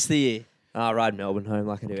fan for the rest of the year. I'll ride Melbourne home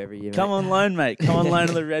like I do every year. Come on loan, mate. Come on loan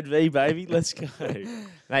to the Red V, baby. Let's go.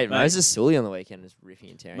 Mate, Moses Sully on the weekend is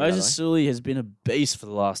riffing and tearing. Moses Sully has been a beast for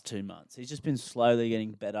the last 2 months. He's just been slowly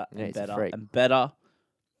getting better Yeah, and he's a better freak. and better.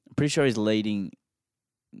 I'm pretty sure he's leading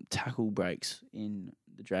tackle breaks in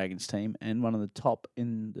the Dragons team and one of the top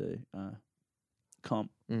in the comp.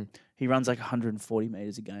 He runs like 140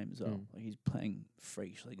 metres a game as well. Like he's playing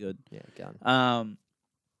freakishly good. Yeah, gun.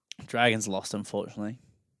 Dragons lost, unfortunately.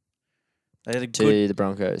 They had To the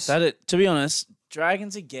Broncos. to be honest,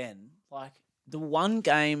 Dragons again, like the one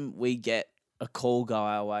game we get a call go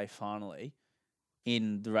our way finally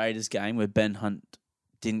in the Raiders game where Ben Hunt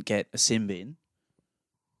didn't get a sin bin,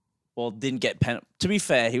 or didn't get pen. To be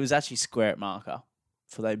fair, he was actually square at marker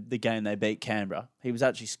for the game they beat Canberra. He was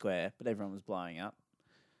actually square, but everyone was blowing up.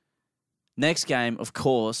 Next game, of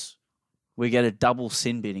course, we get a double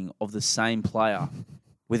sin binning of the same player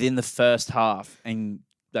within the first half, and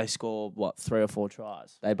they score, 3 or 4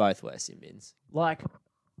 tries. They both were sin bins. Like,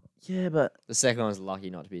 yeah, but The second one was lucky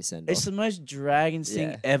not to be a send-off. it's the most Dragons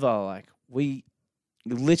thing Yeah. ever. Like, we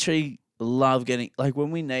literally love getting, like,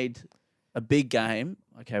 when we need a big game,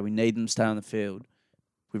 okay, we need them to stay on the field.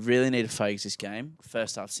 We really need to focus this game.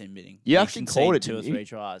 First half sin binning. You actually called it, 2 or didn't you? 3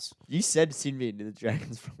 tries. You said sin bin to the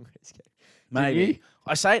Dragons Broncos game. Maybe. you?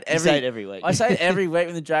 I say it You every say it every week. I say it every week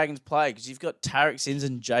when the Dragons play because you've got Tarek Sims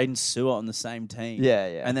and Jaden Stewart on the same team. Yeah,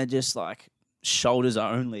 yeah. And they're just like shoulders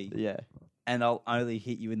only. yeah. And I'll only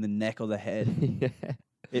hit you in the neck or the head. yeah.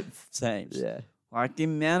 It seems. Yeah. Like the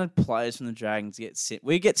amount of players from the Dragons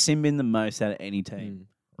we get Simbin the most out of any team.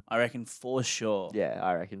 I reckon for sure. Yeah,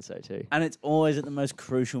 I reckon so too. And it's always at the most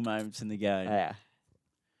crucial moments in the game. Yeah.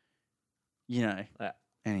 Yeah.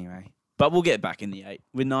 Anyway. But we'll get back in the 8.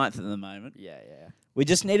 We're 9th at the moment. Yeah, yeah. We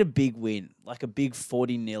just need a big win, like a big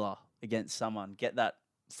 40-0 against someone. Get that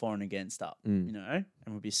for and against up, and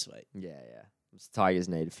we'll be sweet. Yeah, yeah. Tigers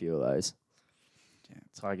need a few of those. Yeah,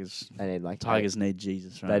 Tigers. They need like Tigers need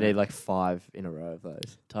Jesus, right? They need now. like 5 in a row of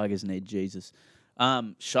those. Tigers need Jesus.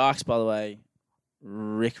 Sharks, by the way,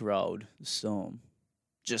 rickrolled the Storm.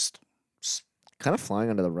 Just, Kind of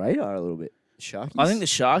flying under the radar a little bit. Sharkies. I think the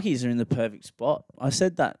Sharkies are in the perfect spot. I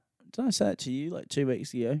said that. Did I say that to you like 2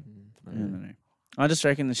 weeks ago? I don't know. I just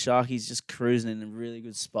reckon the Sharkies just cruising in a really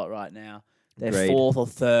good spot right now. They're Agreed. 4th or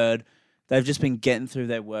 3rd. They've just been getting through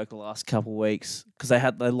their work the last couple of weeks because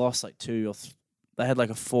they lost like they had like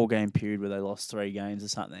a 4-game period where they lost 3 games or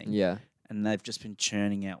something. Yeah. And they've just been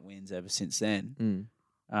churning out wins ever since then.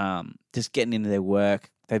 Mm. Just getting into their work.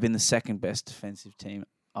 They've been the 2nd best defensive team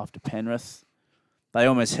after Penrith. They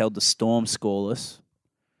almost held the Storm scoreless,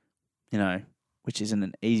 which isn't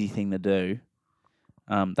an easy thing to do.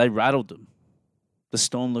 They rattled them. The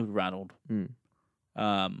Storm looked rattled. Be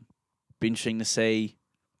interesting to see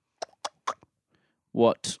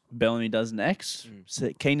what Bellamy does next.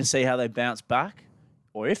 So keen to see how they bounce back,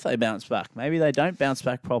 or if they bounce back. Maybe they don't bounce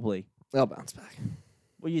back properly. They'll bounce back.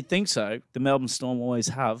 Well, you'd think so. The Melbourne Storm always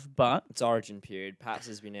have, but It's origin period. Pats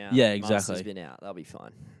has been out. Yeah, Masters exactly. has been out. They'll be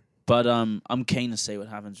fine. I'm keen to see what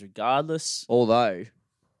happens regardless. Although,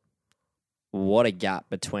 what a gap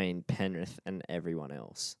between Penrith and everyone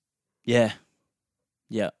else. Yeah.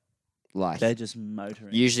 Like, They're just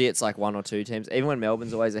motoring. usually it's like 1 or 2 teams. Even when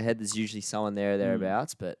Melbourne's always ahead, there's usually someone there or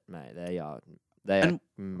thereabouts. But, mate, they are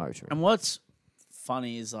motoring. And what's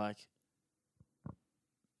funny is, like,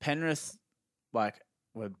 Penrith, like,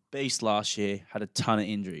 were beast last year, had a ton of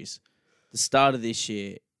injuries. The start of this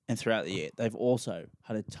year and throughout the year, they've also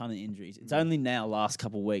had a ton of injuries. It's only now, last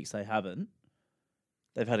couple of weeks, they haven't.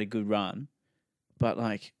 They've had a good run. But,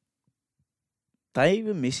 like, they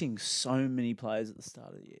were missing so many players at the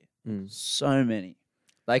start of the year. So many.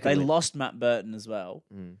 They lost Matt Burton as well.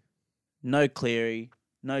 No Cleary,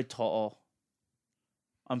 no Toto.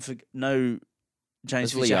 No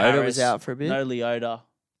James Leota was out for a bit. No Leota.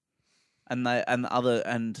 And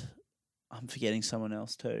I'm forgetting someone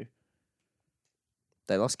else too.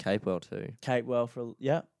 They lost Capewell too. Capewell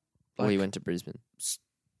Well, he went to Brisbane.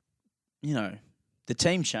 The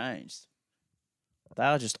team changed. They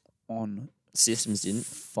are just on Systems didn't.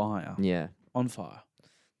 fire. Yeah. On fire.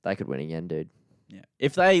 They could win again, dude. Yeah.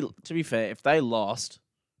 To be fair, if they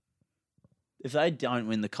don't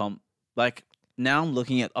win the comp, like now I'm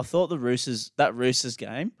looking at, I thought that Roosters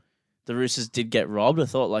game, the Roosters did get robbed. I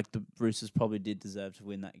thought like the Roosters probably did deserve to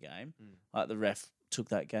win that game. Like the ref took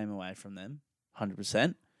that game away from them,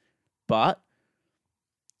 100%. But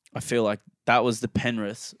I feel like that was the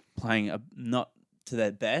Penrith playing not to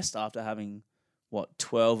their best after having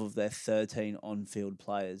 12 of their 13 on-field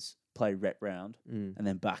players play rep round and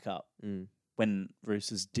then back up when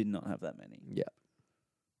Roosters did not have that many.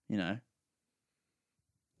 Yeah.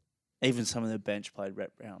 Even some of their bench played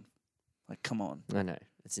rep round. Like, come on. I know.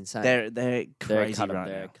 It's insane. They're crazy cut right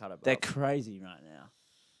they're now. cut above. They're crazy right now.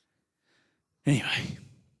 Anyway.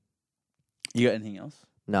 You got anything else?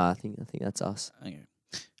 No, I think that's us. Okay.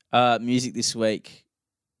 Music this week.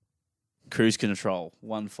 Cruise Control,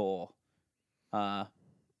 1-4. I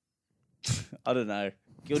don't know.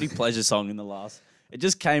 Guilty pleasure song in the last. It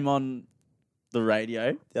just came on the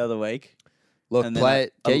radio the other week. Look, and then play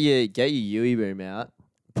it. Get your Yui boom out,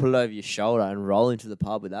 put it over your shoulder, and roll into the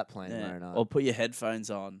pub with that playing tomorrow night. Or put your headphones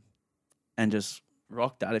on and just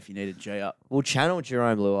rock that if you need a G up. We'll channel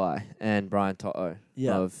Jerome Luai and Brian Toto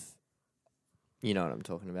Yeah. of, you know what I'm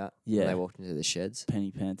talking about. Yeah. When they walked into the sheds.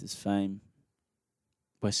 Penny Panthers fame.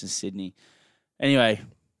 Western Sydney. Anyway,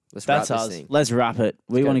 Let's wrap that's this us. thing. Let's wrap it.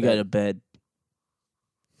 We go want to to go bed. to bed.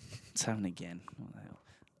 Let's have it again. What the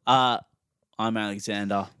hell? I'm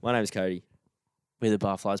Alexander. My name's Cody. We're the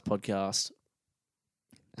Barflies Podcast.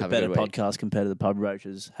 The Have a better good week. podcast compared to the Pub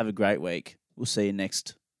Roaches. Have a great week. We'll see you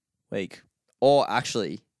next week. Or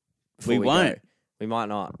actually, before We won't. go, we might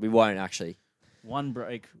not. We won't actually. One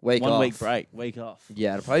break. Week 1 off. week break. Week off.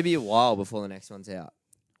 Yeah, it'll probably be a while before the next one's out.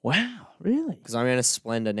 Wow. Really? Because I'm going to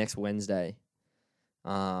Splendor next Wednesday.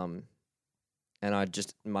 And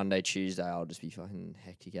Monday, Tuesday, I'll just be fucking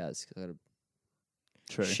hectic as because I got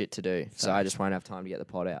True. shit to do. So I just won't have time to get the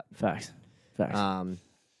pod out. Facts. And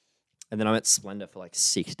then I'm at Splendor for like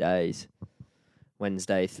 6 days.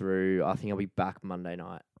 Wednesday through, I think I'll be back Monday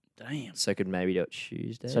night. Damn. So I could maybe do it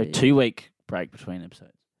Tuesday. So 2 week break between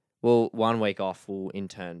episodes. Well, 1 week off will in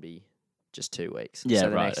turn be just 2 weeks. Yeah, so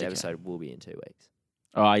the right, next okay. episode will be in 2 weeks.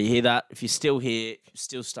 All right, you hear that? If you're still here, if you're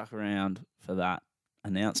still stuck around for that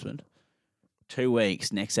announcement, 2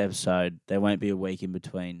 weeks, next episode, there won't be a week in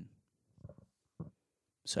between.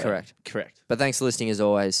 So, Correct. Correct. But thanks for listening as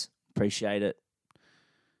always. Appreciate it.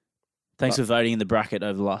 Thanks for voting in the bracket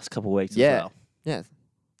over the last couple of weeks Yeah. as well. Yeah,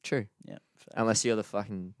 true. Yeah. Unless you're the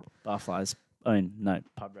fucking Barflies. I mean, no,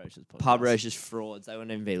 Pub Roaches podcast. pub roaches frauds. They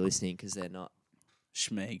wouldn't even be listening because they're not.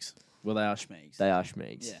 Schmeegs. Well, they are schmeegs. They are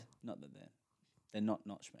schmeegs. Yeah, not that they're not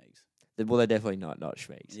schmeegs. Well, they're definitely not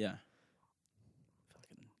schmeegs. Yeah.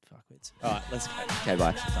 Fucking fuckwits. All right, let's go. Okay,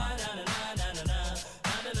 bye.